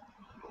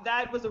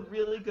 That was a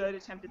really good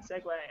attempted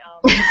segue.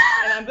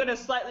 And I'm going to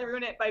slightly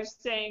ruin it by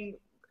saying,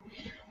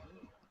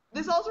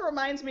 this also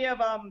reminds me of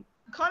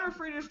Connor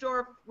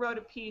Friedersdorf wrote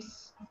a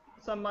piece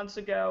some months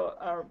ago,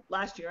 or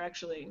last year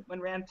actually,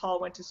 when Rand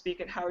Paul went to speak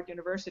at Howard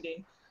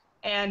University.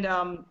 And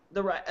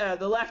the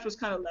left was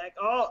kind of like,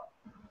 oh,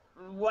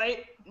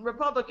 white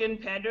Republican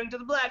pandering to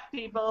the black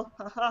people,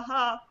 ha ha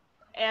ha.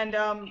 And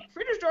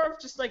Friedersdorf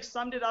just like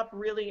summed it up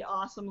really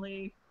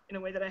awesomely in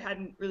a way that I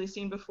hadn't really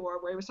seen before,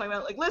 where he was talking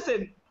about like,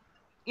 listen,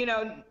 in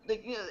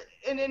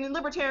the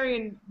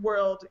libertarian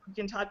world, you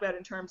can talk about it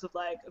in terms of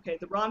like, okay,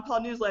 the Ron Paul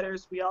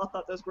newsletters, we all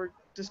thought those were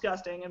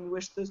disgusting and we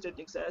wish those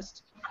didn't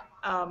exist.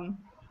 And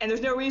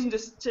there's no reason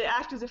to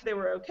act as if they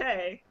were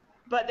okay.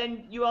 But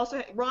then you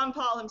also, Ron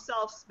Paul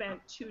himself spent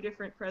 2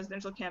 different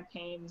presidential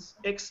campaigns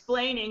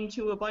explaining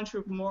to a bunch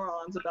of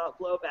morons about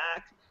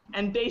blowback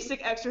and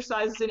basic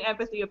exercises in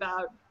empathy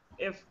about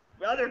if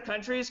other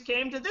countries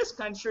came to this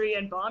country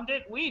and bombed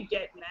it, we'd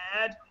get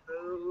mad.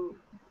 Boo.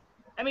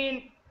 I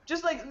mean,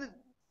 just like,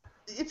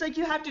 it's like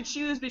you have to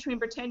choose between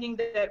pretending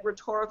that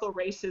rhetorical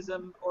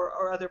racism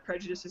or other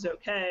prejudice is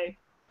okay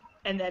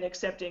and then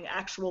accepting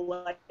actual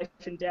life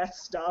and death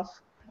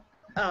stuff.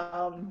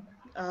 Also,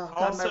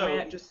 my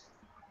rant just...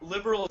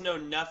 liberals know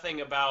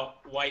nothing about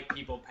white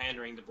people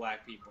pandering to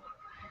black people.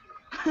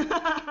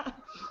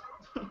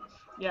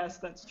 Yes,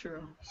 that's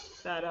true.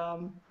 That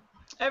I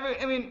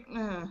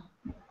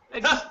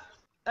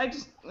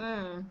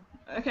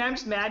Okay, I'm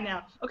just mad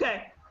now.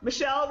 Okay,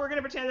 Michelle, we're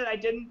gonna pretend that I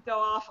didn't go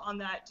off on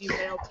that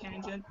derailed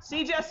tangent.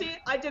 See, Jesse,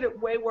 I did it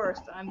way worse.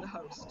 I'm the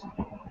host.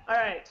 All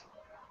right,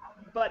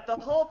 but the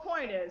whole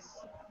point is,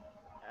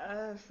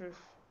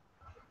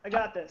 I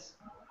got this.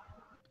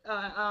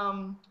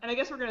 And I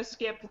guess we're gonna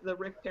skip the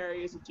Rick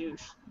Perry is a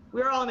douche.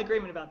 We're all in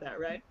agreement about that,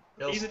 right?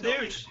 He's a still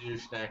be douche. a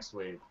douche next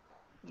week.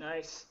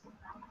 Nice.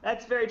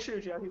 That's very true,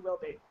 Joe. He will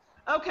be.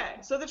 Okay,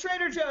 so the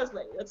Trader Joe's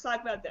lady. Let's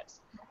talk about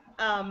this.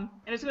 And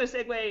it's going to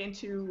segue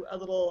into a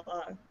little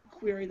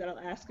query that I'll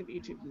ask of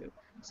each of you.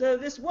 So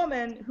this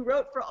woman who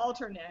wrote for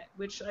Alternet,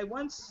 which I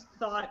once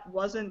thought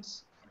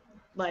wasn't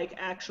like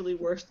actually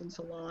worse than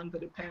Salon,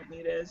 but apparently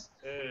it is.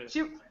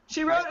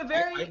 She wrote a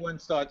very I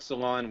once thought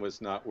Salon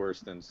was not worse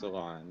than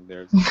Salon.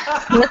 There's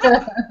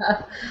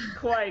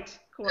quite.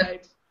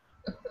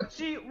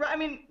 I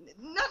mean,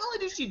 not only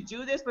did she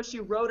do this, but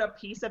she wrote a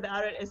piece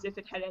about it as if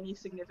it had any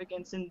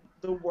significance in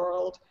the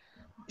world.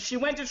 She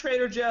went to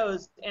Trader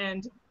Joe's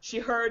and she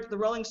heard the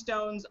Rolling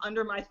Stones'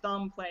 Under My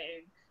Thumb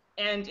playing.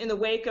 And in the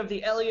wake of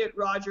the Elliot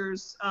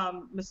Rodgers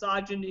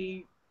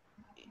misogyny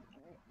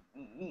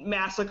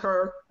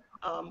massacre,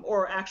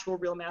 or actual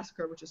real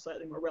massacre, which is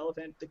slightly more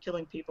relevant, the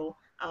killing people,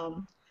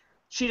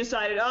 she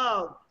decided,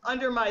 oh,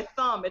 Under My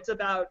Thumb, it's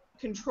about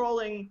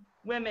controlling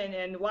women,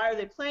 and why are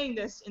they playing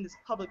this in this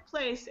public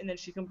place? And then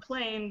she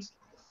complained,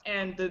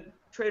 and the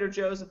Trader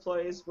Joe's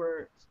employees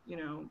were,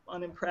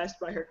 unimpressed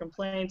by her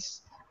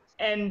complaints.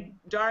 And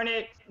darn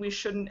it, we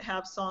shouldn't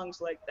have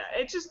songs like that.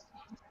 It's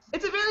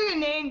a very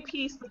inane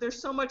piece, but there's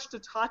so much to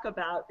talk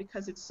about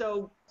because it's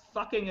so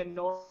fucking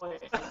annoying.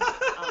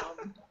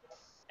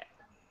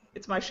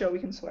 It's my show, we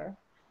can swear.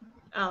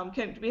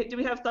 Do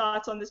we have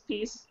thoughts on this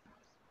piece?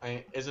 I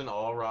mean, isn't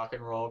all rock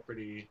and roll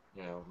pretty,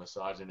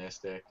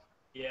 misogynistic?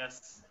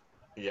 Yes.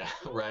 Yeah,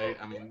 right.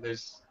 I mean,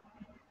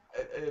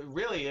 it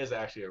really is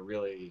actually a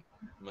really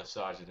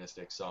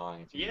misogynistic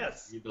song. If you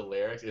read the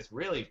lyrics, it's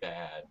really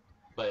bad.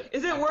 But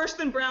is it worse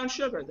than Brown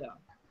Sugar, though?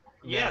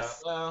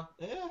 Yes. Well,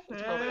 yeah,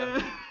 it's probably on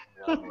the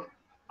level.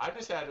 I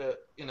just had to,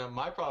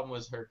 my problem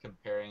was her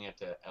comparing it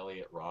to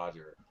Elliot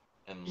Rodger,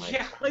 and like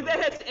that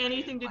has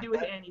anything to do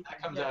with anything.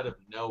 That comes out of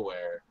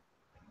nowhere.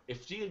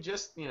 If she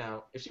just,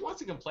 if she wants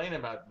to complain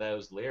about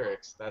those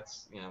lyrics,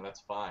 that's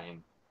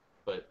fine.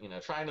 But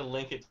trying to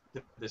link it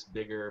to this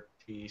bigger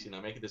piece,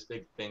 make it this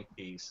big think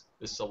piece,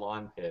 this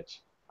Salon pitch,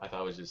 I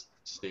thought was just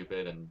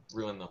stupid and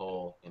ruined the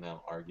whole,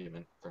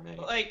 argument for me.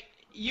 Like,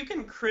 you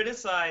can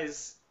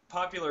criticize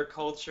popular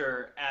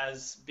culture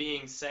as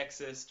being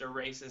sexist or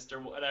racist or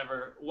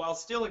whatever while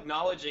still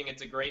acknowledging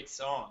it's a great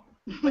song.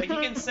 Like, you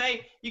can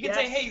say,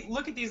 hey,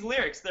 look at these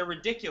lyrics, they're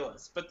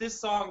ridiculous, but this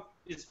song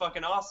is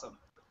fucking awesome.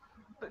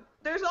 But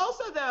there's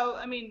also, though,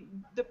 I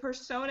mean, the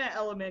persona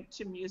element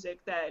to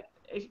music that,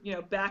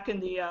 back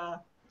in the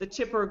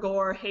Tipper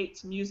Gore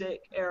hates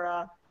music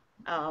era,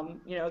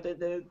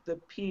 the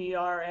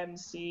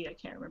PRMC, I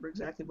can't remember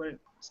exactly what it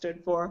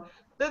stood for.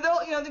 The whole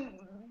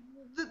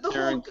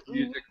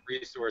Music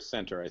Resource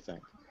Center, I think.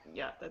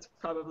 Yeah, that's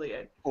probably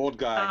it. Old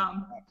guy.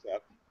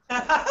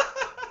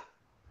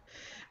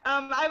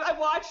 I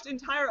watched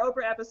entire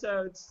Oprah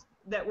episodes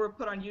that were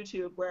put on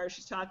YouTube where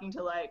she's talking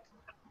to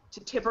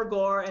Tipper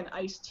Gore and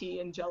Ice-T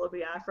and Jello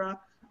Biafra,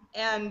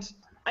 and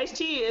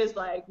Ice-T is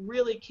like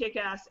really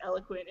kick-ass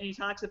eloquent, and he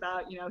talks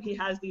about, he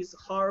has these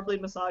horribly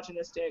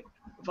misogynistic,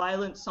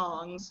 violent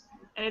songs,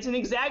 and it's an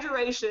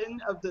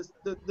exaggeration of the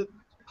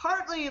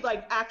partly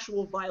like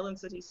actual violence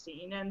that he's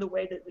seen and the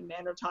way that the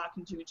men are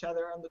talking to each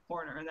other on the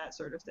corner and that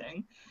sort of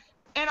thing.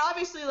 And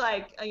obviously,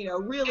 like,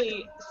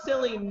 really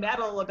silly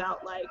metal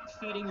about, like,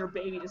 feeding your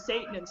baby to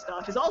Satan and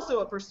stuff is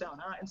also a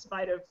persona, in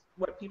spite of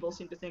what people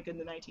seem to think in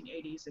the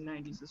 1980s and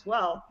 90s as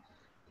well.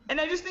 And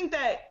I just think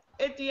that,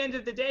 at the end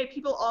of the day,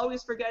 people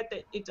always forget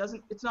that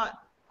it's not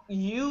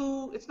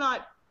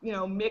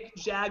Mick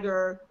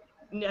Jagger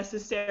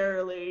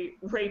necessarily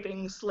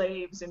raping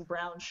slaves in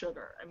Brown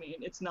Sugar. I mean,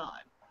 it's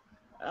not.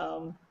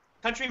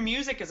 Country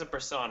music is a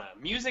persona.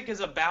 Music is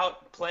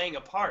about playing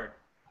a part.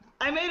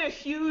 I made a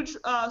huge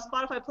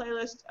Spotify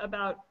playlist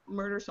about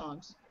murder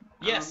songs.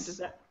 Yes.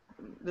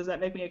 Does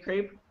that make me a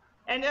creep?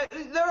 And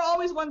there are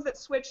always ones that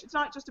switch. It's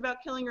not just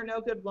about killing your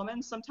no-good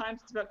woman.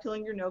 Sometimes it's about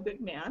killing your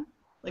no-good man.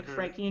 Like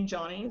Frankie and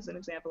Johnny is an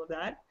example of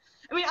that.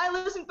 I mean,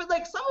 but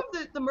like some of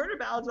the murder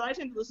ballads that I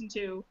tend to listen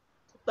to,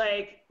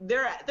 like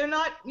they're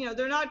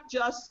not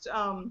just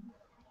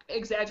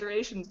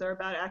exaggerations. They're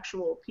about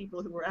actual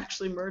people who were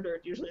actually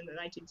murdered, usually in the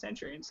 19th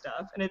century and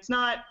stuff. And it's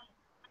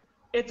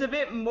a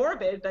bit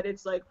morbid, but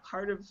it's like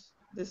part of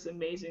this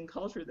amazing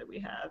culture that we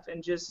have,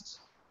 and just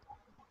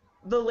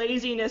the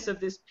laziness of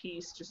this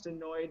piece just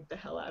annoyed the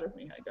hell out of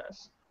me, I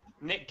guess.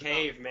 Nick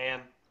Cave,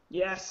 man.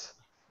 Yes.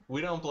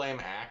 We don't blame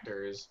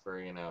actors for,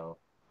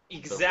 exactly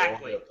the role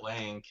they're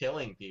playing,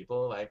 killing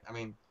people. Like, I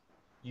mean,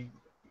 you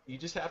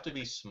just have to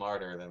be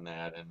smarter than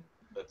that, and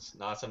that's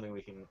not something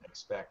we can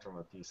expect from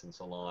a piece in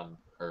Salon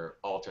or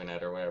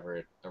Alternet or wherever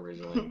it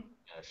originally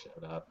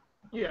showed up.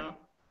 Yeah.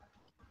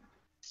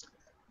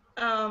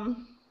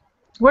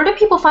 Where do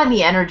people find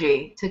the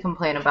energy to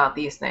complain about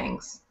these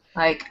things?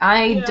 Like,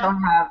 I Yeah.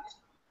 don't have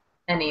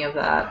any of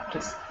that.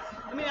 Just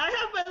I mean, I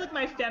have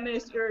my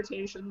feminist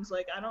irritations.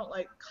 Like, I don't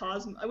like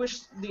Cosmo. I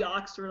wish the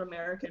Oxford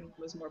American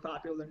was more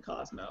popular than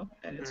Cosmo,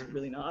 and it's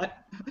really not.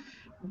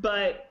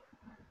 But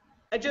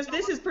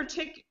this is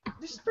particularly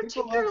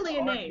People argue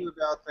inane.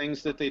 about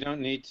things that they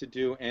don't need to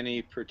do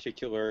any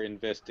particular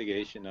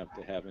investigation of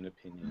to have an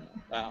opinion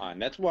on.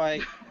 That's why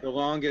the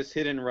longest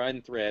hidden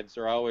run threads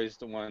are always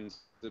the ones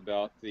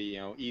about the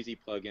easy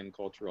plug-in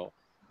cultural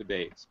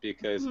debates,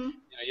 because Mhm.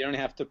 you don't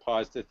have to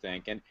pause to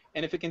think, and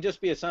if it can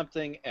just be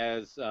something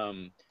as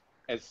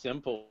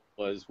simple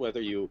as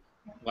whether you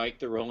like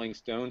the Rolling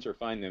Stones or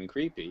find them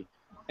creepy.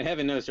 And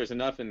heaven knows there's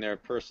enough in their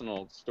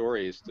personal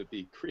stories to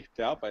be creeped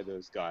out by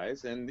those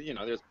guys. And,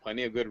 there's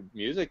plenty of good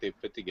music they've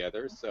put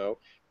together. So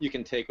you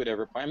can take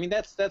whatever. I mean,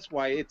 that's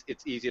why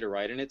it's easy to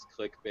write, and it's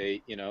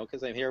clickbait,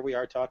 because here we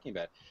are talking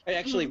about it.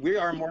 Actually, we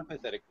are more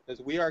pathetic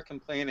because we are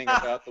complaining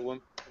about the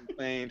woman who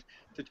complained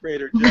to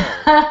Trader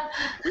Joe.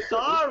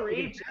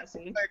 Sorry,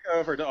 Jesse. Click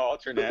over to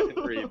Alternate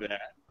and read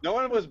that. No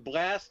one was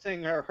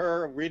blasting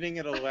her reading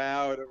it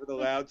aloud over the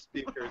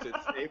loudspeakers at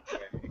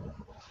Safeway.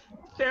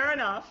 Fair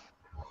enough.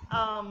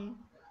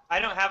 I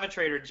don't have a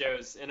Trader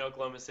Joe's in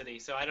Oklahoma City,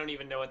 so I don't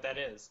even know what that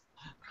is.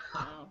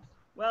 Oh.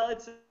 Well,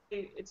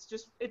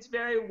 it's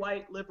very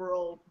white,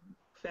 liberal,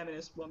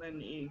 feminist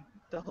woman-y,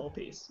 the whole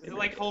piece. Is it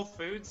like Whole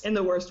Foods? In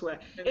the worst way.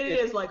 It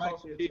is like Whole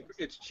Foods.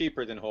 It's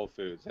cheaper than Whole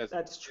Foods.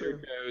 That's true.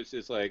 Trader Joe's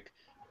is like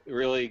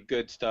really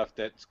good stuff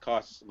that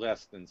costs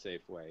less than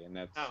Safeway, and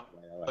that's Oh.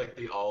 why I like Like it.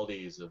 the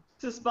Aldi's of.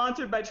 This is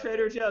sponsored by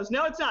Trader Joe's.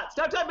 No, it's not.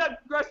 Stop talking about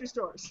grocery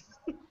stores.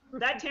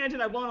 That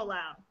tangent I won't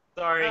allow.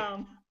 Sorry.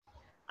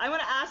 I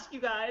want to ask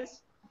you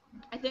guys.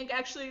 I think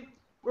actually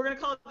we're going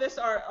to call this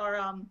our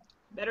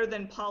Better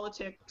Than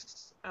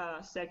Politics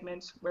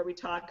segment, where we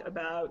talk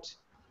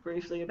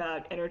briefly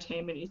about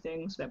entertainment-y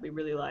things that we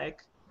really like.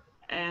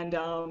 And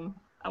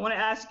I want to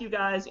ask you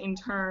guys in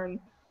turn,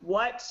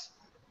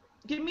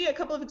 give me a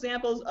couple of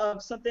examples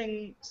of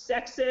something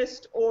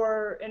sexist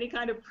or any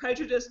kind of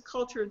prejudiced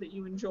culture that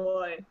you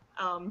enjoy.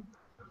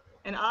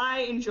 And I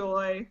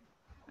enjoy,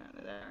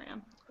 there I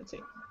am. Let's see.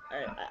 All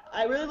right.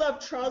 I really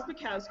love Charles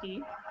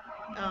Bukowski.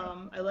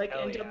 I like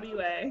Hell yeah.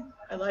 NWA.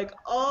 I like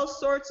all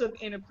sorts of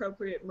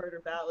inappropriate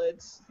murder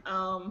ballads.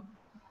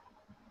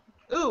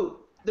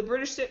 The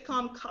British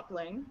sitcom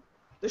Coupling,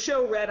 the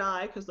show Red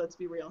Eye, because let's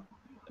be real.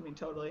 I mean,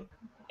 totally.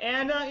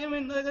 And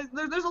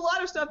there's a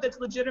lot of stuff that's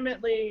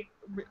legitimately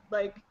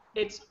like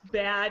it's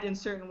bad in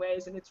certain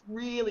ways, and it's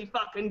really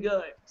fucking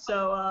good.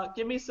 So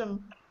give me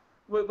some.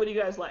 What do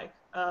you guys like?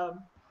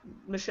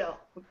 Michelle,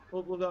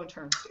 we'll go in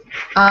turn.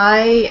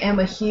 I am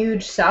a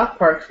huge South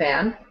Park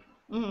fan.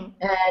 Mm-hmm.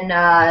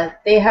 And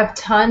they have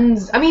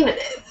tons. I mean,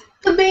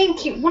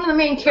 one of the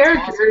main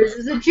characters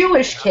is a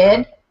Jewish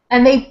kid,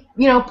 and they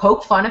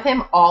poke fun of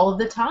him all of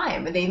the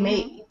time.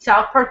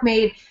 South Park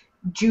made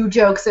Jew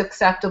jokes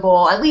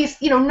acceptable. At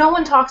least no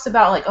one talks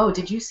about like, oh,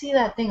 did you see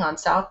that thing on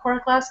South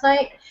Park last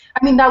night?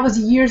 I mean, that was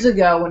years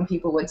ago when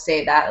people would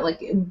say that,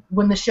 like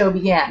when the show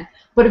began.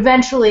 But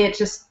eventually, it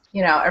just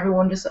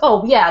everyone just,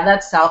 oh yeah,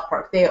 that's South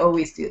Park. They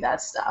always do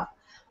that stuff.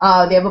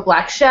 They have a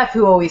black chef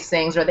who always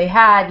sings, or they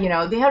had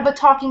a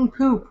talking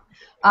poop.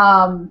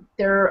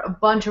 There are a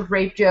bunch of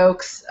rape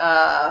jokes,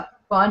 a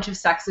bunch of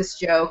sexist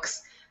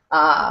jokes.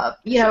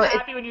 You're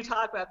happy when you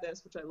talk about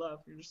this, which I love.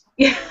 You're just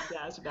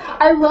jazzed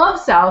about it. I love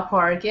South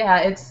Park. Yeah,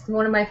 it's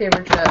one of my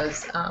favorite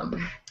shows.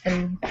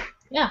 And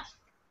yeah,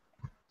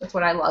 that's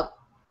what I love.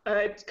 All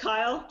right,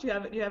 Kyle, do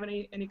you have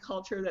any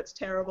culture that's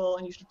terrible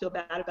and you should feel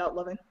bad about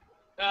loving?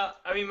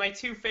 I mean, my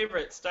two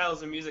favorite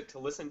styles of music to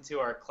listen to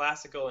are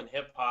classical and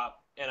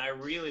hip-hop, and I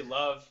really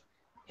love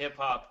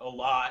hip-hop a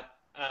lot,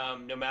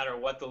 no matter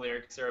what the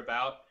lyrics are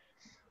about.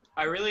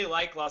 I really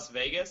like Las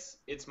Vegas.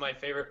 It's my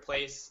favorite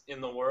place in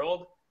the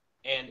world,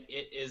 and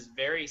it is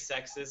very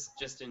sexist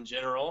just in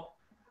general.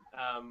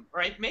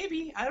 Right?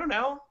 Maybe. I don't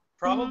know.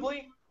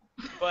 Probably.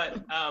 Mm-hmm.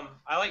 But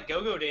I like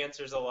go-go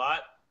dancers a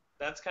lot.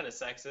 That's kind of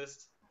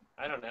sexist.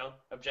 I don't know.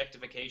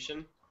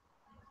 Objectification.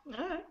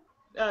 All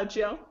right.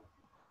 Joe?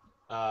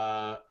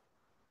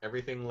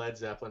 Everything Led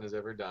Zeppelin has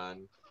ever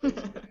done.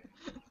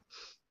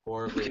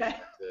 Horribly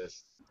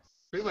sexist.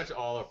 Pretty much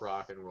all of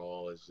rock and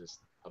roll is just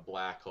a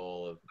black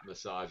hole of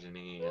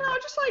misogyny. No,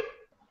 just like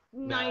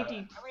 90%. I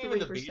mean, even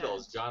the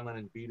Beatles. John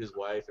Lennon beat his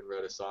wife and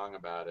wrote a song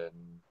about it,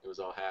 and it was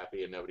all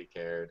happy and nobody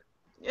cared.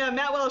 Yeah,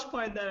 Matt Welsh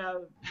pointed that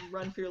out.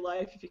 Run for your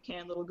life if you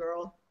can, little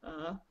girl.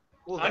 Ani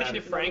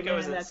DeFranco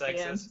isn't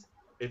sexist.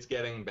 It's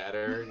getting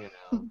better,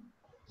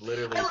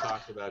 Literally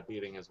talked about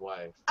beating his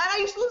wife.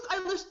 I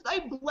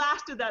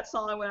blasted that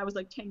song when I was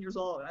like 10 years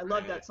old. I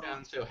love that song. It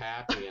sounds so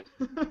happy. And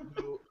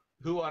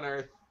who on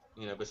earth,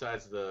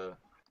 besides the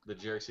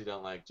jerks who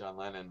don't like John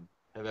Lennon,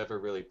 have ever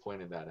really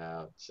pointed that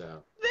out?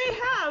 So they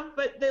have,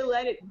 but they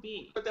let it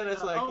be. But then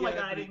it's like, oh my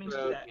God, I didn't mean to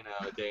do that.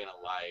 A day in a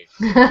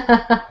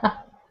life.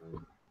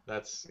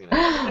 That's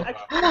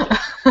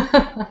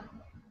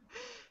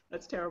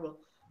That's terrible.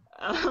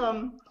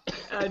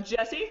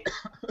 Jesse?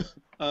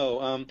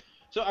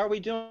 So are we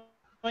doing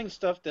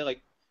stuff that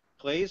like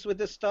plays with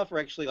this stuff or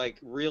actually like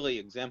really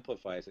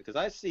exemplifies it. Because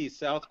I see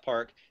South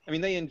Park, I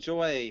mean, they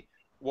enjoy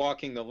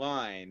walking the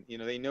line. You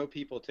know, they know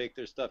people take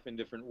their stuff in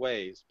different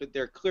ways, but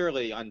they're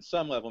clearly on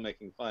some level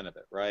making fun of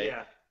it, right?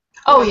 Yeah.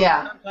 Oh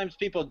yeah. Sometimes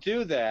people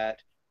do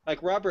that.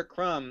 Like Robert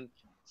Crumb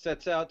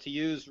sets out to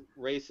use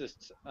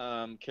racist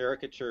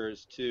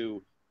caricatures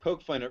to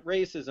poke fun at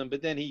racism,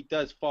 but then he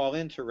does fall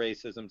into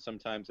racism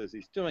sometimes as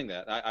he's doing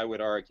that. I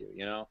would argue,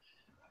 you know.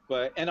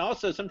 But and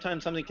also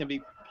sometimes something can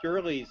be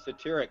purely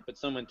satiric, but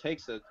someone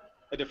takes it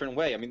a different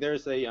way. I mean,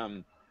 there's a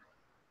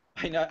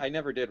I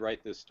never did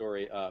write this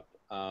story up.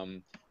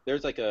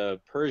 There's like a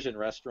Persian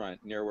restaurant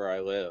near where I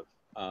live,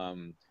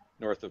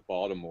 north of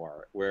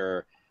Baltimore,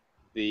 where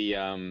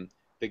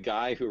the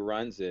guy who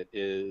runs it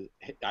is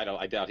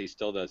I doubt he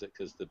still does it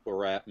because the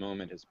Borat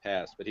moment has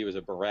passed, but he was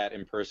a Borat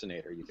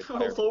impersonator. You could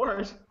hire Lord,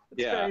 it's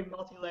yeah, very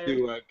multi-layered.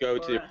 to go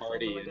to a Borat all the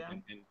party way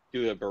down. and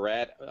do a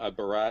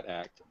Borat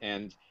act.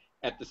 And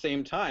at the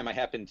same time, I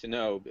happen to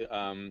know,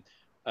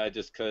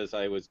 just because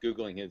I was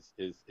Googling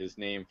his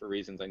name for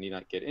reasons I need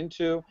not get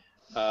into.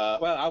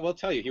 Well, I will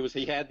tell you,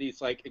 he had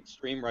these like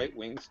extreme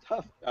right-wing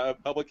stuff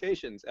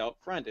publications out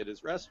front at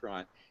his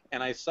restaurant,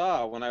 and I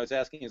saw when I was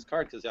asking his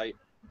card because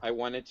I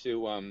wanted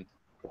to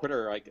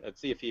order, like,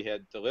 see if he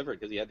had delivered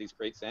because he had these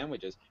great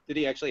sandwiches, that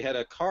he actually had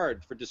a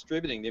card for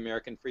distributing the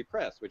American Free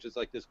Press, which is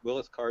like this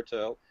Willis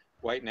Carto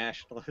white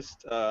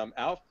nationalist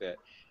outfit.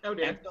 Oh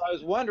dear. And so I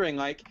was wondering,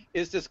 like,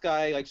 is this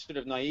guy like sort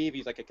of naive?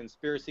 He's like a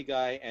conspiracy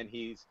guy, and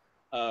he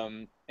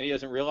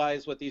doesn't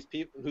realize what these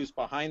people who's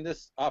behind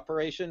this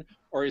operation,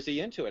 or is he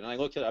into it? And I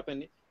looked it up,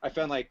 and I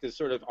found like this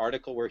sort of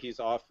article where he's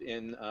off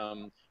in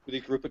with a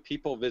group of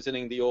people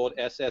visiting the old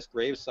SS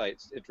grave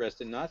sites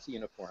dressed in Nazi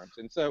uniforms.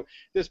 And so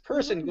this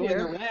person going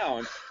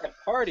around at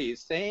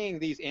parties saying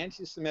these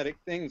anti-Semitic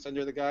things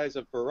under the guise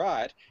of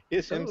Barat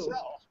is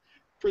himself,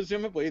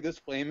 presumably this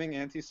flaming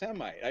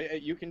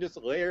anti-Semite. You can just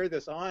layer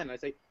this on. I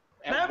say,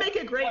 that would make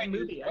a great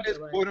movie. What is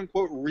quote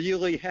unquote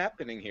really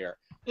happening here?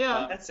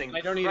 Yeah, that's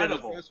incredible. I don't eat at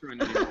a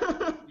restaurant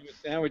anymore.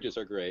 Sandwiches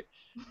are great.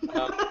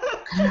 But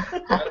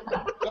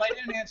I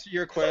didn't answer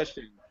your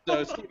question.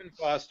 So Stephen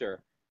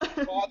Foster,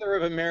 father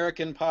of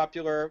American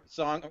popular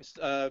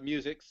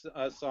music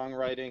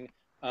songwriting,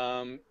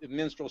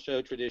 minstrel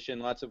show tradition,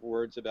 lots of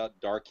words about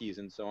darkies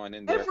and so on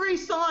in there. Every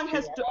song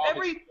has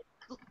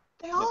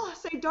they all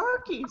say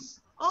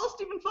darkies. All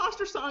Stephen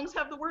Foster songs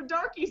have the word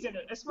darkies in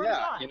it. I swear to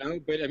God. You know,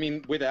 but I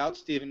mean, without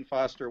Stephen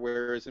Foster,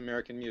 where is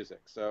American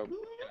music? So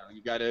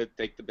you got to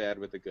take the bad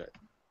with the good.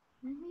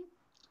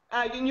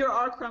 And your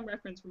R. Crumb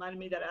reference reminded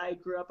me that I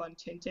grew up on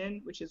Tintin,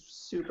 which is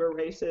super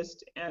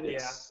racist, and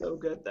it's so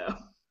good though.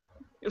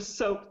 It was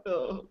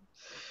so.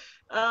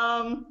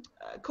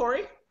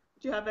 Corey,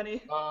 do you have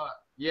any?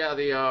 Yeah,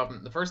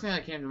 the first thing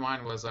that came to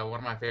mind was one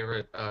of my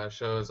favorite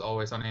shows,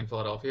 Always Sunny in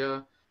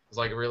Philadelphia. It's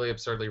like really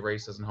absurdly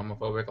racist and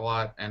homophobic a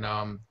lot, and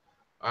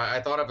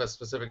I thought of a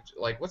specific,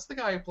 like, what's the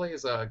guy who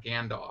plays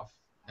Gandalf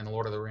in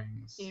Lord of the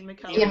Rings? Ian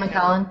McKellen. Ian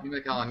McKellen.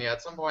 Ian McKellen, yeah.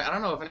 At some point, I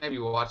don't know if any of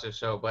you will watch this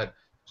show, but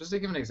just to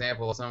give an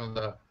example of some of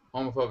the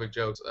homophobic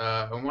jokes,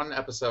 in one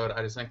episode,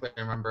 I distinctly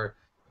remember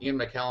Ian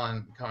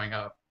McKellen coming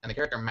up, and the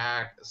character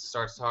Mac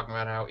starts talking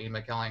about how Ian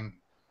McKellen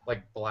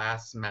like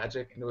blasts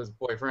magic into his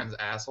boyfriend's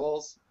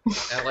assholes,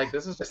 and like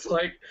this is just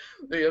like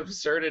the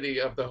absurdity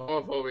of the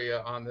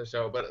homophobia on the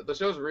show, but the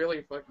show's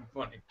really fucking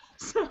funny.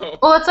 So,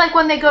 well, it's like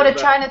when they go to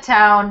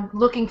Chinatown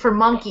looking for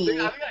Monkey,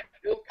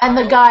 and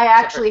the guy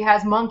actually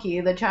has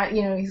Monkey.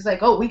 He's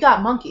like, "Oh, we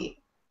got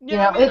Monkey."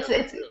 Yeah,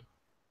 it's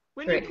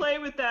when great. you play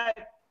with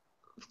that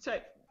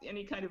type,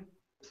 any kind of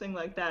thing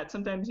like that,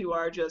 sometimes you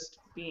are just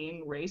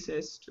being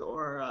racist,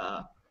 or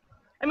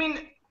I mean.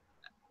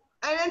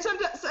 And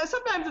sometimes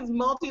it's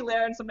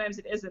multi-layered and sometimes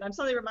it isn't. I'm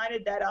suddenly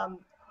reminded that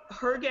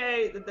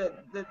Hergé,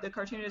 the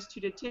cartoonist who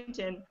did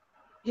Tintin,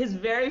 his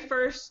very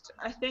first,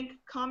 I think,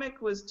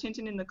 comic was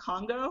Tintin in the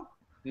Congo.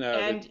 No,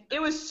 and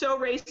it was so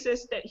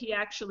racist that he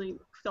actually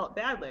felt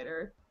bad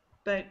later.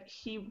 But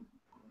he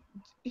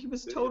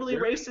was totally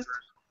racist.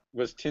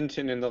 Was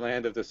Tintin in the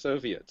Land of the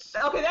Soviets?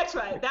 Okay, that's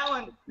right. That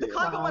one. The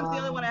Congo one's the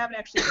only one I haven't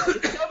actually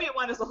read. The Soviet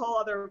one is a whole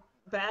other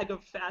bag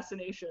of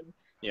fascination.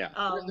 Yeah.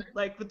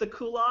 Like with the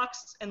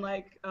kulaks and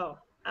like, we can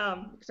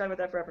talk about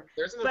that forever.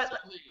 There's an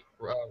absurdly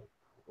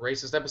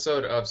racist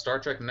episode of Star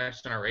Trek: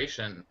 Next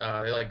Generation.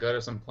 They like go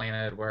to some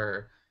planet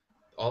where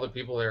all the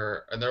people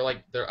there, and they're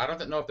I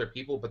don't know if they're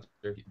people, but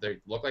they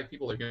look like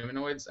people. They're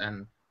humanoids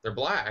and they're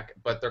black,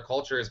 but their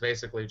culture is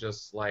basically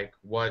just like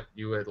what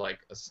you would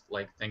like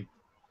think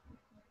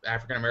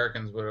African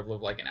Americans would have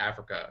lived like in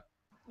Africa.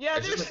 Yeah,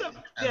 there's some.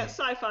 Yeah,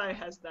 sci-fi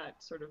has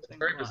that sort of thing.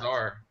 Very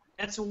bizarre.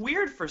 That's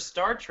weird for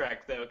Star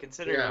Trek, though,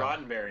 considering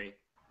Roddenberry.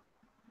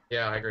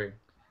 Yeah, I agree.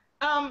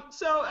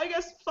 So I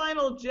guess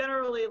final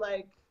generally,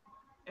 like,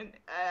 and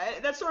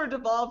that sort of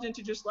devolved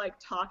into just like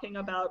talking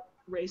about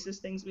racist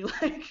things we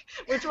like,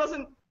 which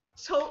wasn't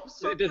so.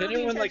 Does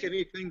anyone like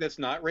anything that's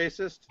not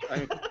racist? I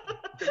mean,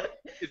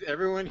 is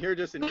everyone here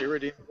just an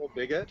irredeemable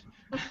bigot?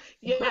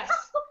 Yes,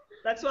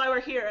 that's why we're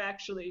here.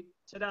 Actually,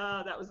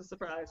 ta-da! That was a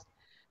surprise.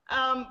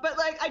 But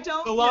like, I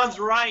don't. Milan's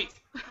right.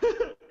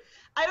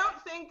 I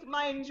don't think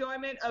my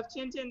enjoyment of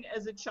Tintin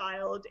as a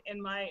child and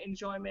my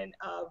enjoyment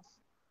of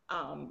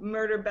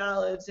murder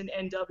ballads and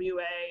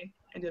NWA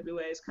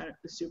is kind of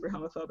super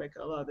homophobic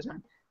a lot of the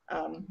time.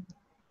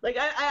 Like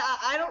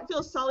I don't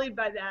feel sullied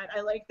by that.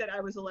 I like that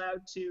I was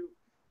allowed to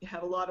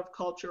have a lot of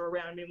culture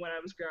around me when I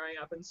was growing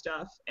up and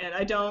stuff. And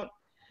I don't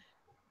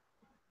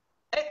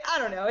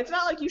know. It's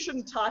not like you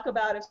shouldn't talk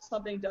about if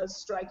something does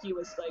strike you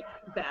as like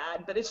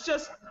bad, but it's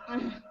just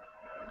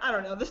I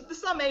don't know. The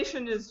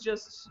summation is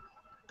just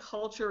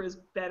culture is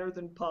better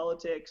than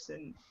politics,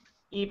 and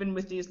even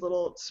with these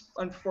little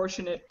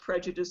unfortunate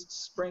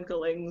prejudiced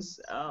sprinklings,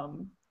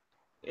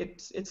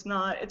 it's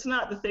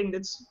not the thing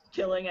that's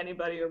killing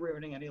anybody or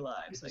ruining any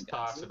lives. It just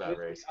talks about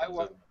race. It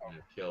doesn't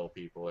kill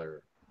people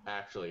or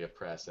actually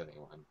oppress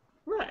anyone.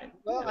 Right.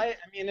 Well, I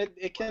mean,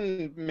 it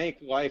can make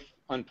life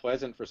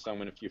unpleasant for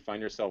someone if you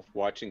find yourself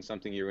watching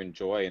something you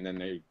enjoy and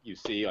then you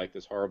see like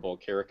this horrible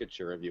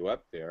caricature of you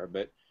up there.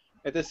 But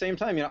at the same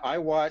time, I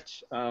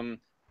watch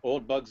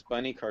old Bugs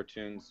Bunny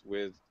cartoons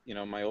with,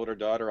 my older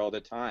daughter all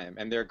the time,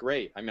 and they're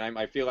great. I mean,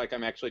 I feel like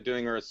I'm actually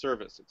doing her a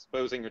service,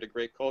 exposing her to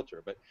great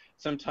culture. But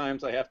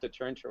sometimes I have to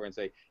turn to her and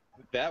say,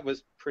 that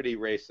was pretty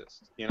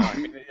racist. I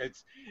mean,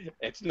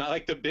 it's not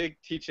like the big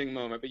teaching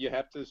moment, but you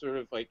have to sort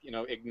of like,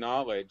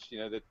 acknowledge,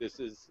 that this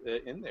is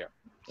in there.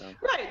 So.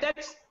 Right.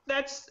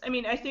 That's. I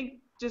mean, I think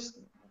just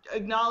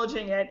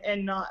acknowledging it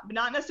and not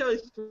necessarily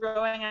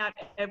throwing out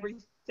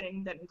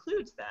everything that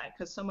includes that,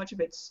 because so much of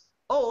it's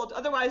old.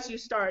 Otherwise, you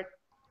start,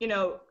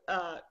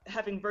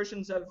 having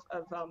versions of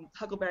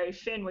Huckleberry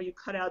Finn where you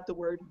cut out the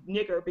word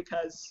nigger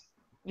because,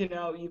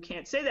 you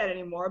can't say that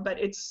anymore. But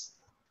it's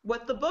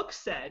what the book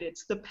said.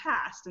 It's the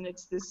past, and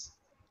it's this,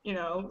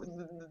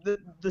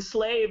 the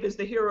slave is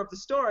the hero of the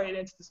story, and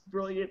it's this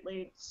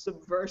brilliantly,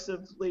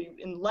 subversively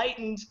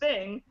enlightened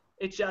thing.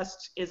 It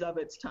just is of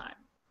its time.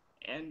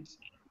 And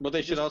well,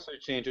 they should also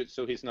change it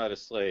so he's not a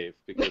slave,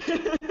 because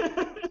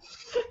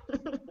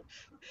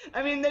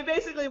I mean, they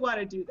basically want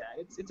to do that.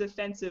 It's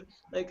offensive.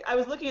 Like, I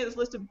was looking at this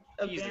list of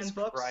banned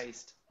books,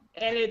 Christ.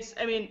 And it's,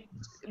 I mean,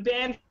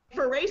 banned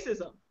for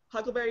racism.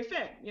 Huckleberry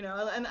Finn,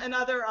 and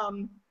other,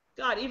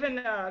 God, even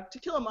To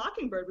Kill a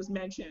Mockingbird was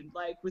mentioned,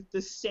 like with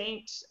the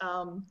Saint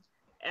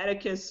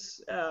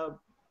Atticus, oh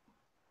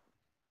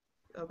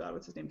God,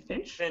 what's his name?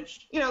 Finch?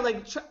 Finch.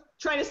 Like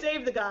trying to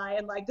save the guy,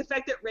 and like the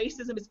fact that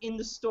racism is in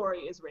the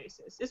story is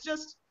racist. It's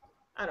just,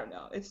 I don't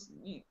know. It's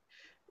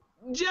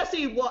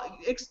Jesse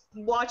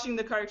watching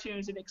the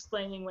cartoons and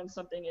explaining when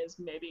something is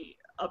maybe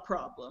a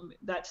problem.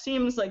 That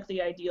seems like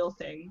the ideal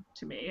thing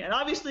to me. And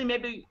obviously,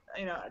 maybe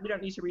you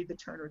don't need to read the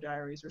Turner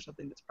Diaries or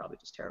something that's probably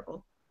just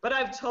terrible. But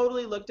I've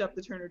totally looked up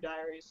the Turner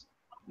Diaries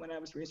when I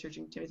was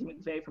researching Timothy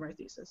McVeigh for my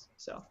thesis.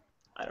 So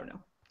I don't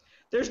know.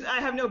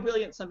 I have no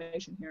brilliant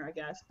summation here, I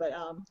guess. But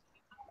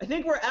I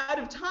think we're out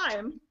of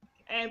time,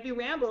 and we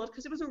rambled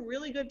because it was a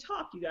really good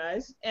talk, you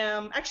guys.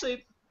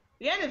 Actually,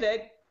 the end of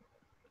it.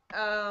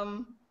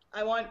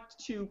 I want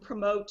to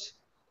promote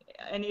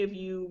any of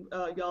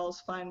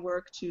y'all's fine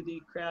work to the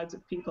crowds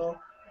of people.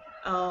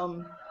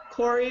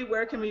 Corey,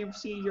 where can we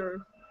see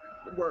your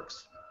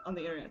works on the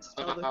internet?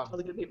 Tell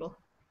the good people.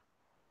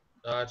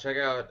 Check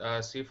out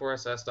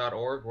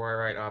c4ss.org,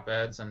 where I write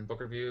op-eds and book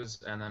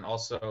reviews, and then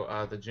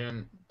also the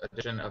June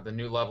edition of The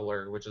New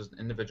Leveler, which is an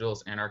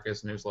individualist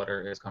anarchist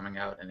newsletter, is coming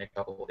out in a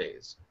couple of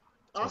days.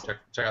 Awesome. So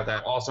check out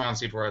that, also on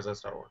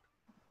c4ss.org.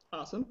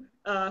 Awesome.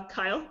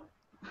 Kyle?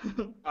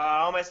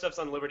 All my stuff's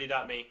on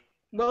Liberty.me.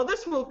 Well,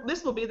 this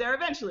will be there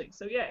eventually,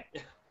 so yay.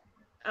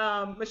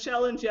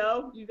 Michelle and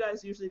Joe, you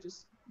guys usually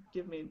just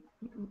give me.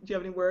 Do you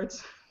have any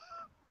words?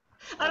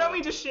 I don't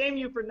mean to shame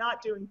you for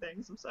not doing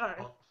things. I'm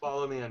sorry.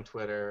 Follow me on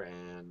Twitter,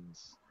 and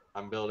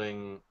I'm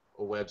building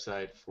a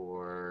website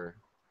for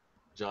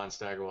John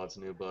Steigerwald's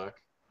new book.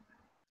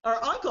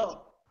 Our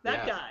uncle,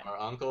 that guy. Our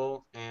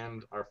uncle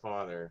and our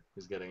father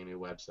is getting a new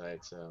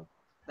website, so.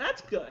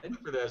 That's good.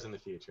 For those in the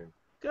future.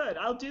 Good.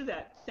 I'll do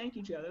that. Thank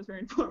you, Joe. That was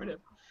very informative.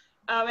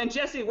 And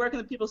Jesse, where can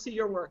the people see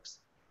your works?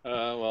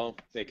 Well,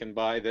 they can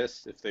buy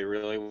this if they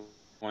really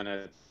want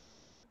to,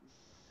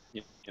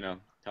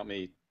 help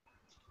me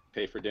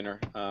pay for dinner,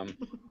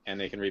 and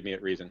they can read me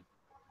at Reason.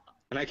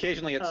 And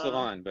occasionally at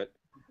Salon, but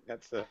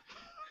that's can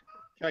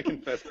I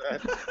confess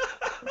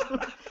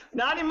that?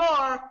 Not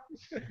anymore.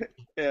 Yeah,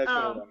 it's been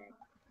a while.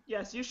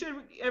 Yes,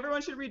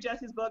 everyone should read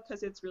Jesse's book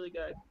because it's really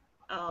good.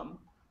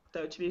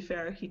 Though, to be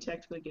fair, he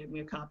technically gave me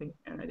a copy,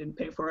 and I didn't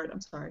pay for it.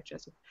 I'm sorry,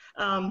 Jesse.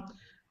 All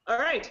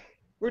right,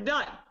 we're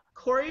done.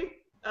 Corey,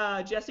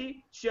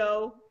 Jesse,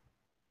 Joe,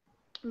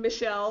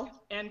 Michelle,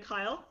 and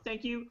Kyle,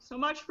 thank you so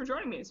much for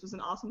joining me. This was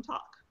an awesome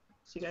talk.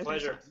 See you guys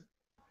next time. Pleasure.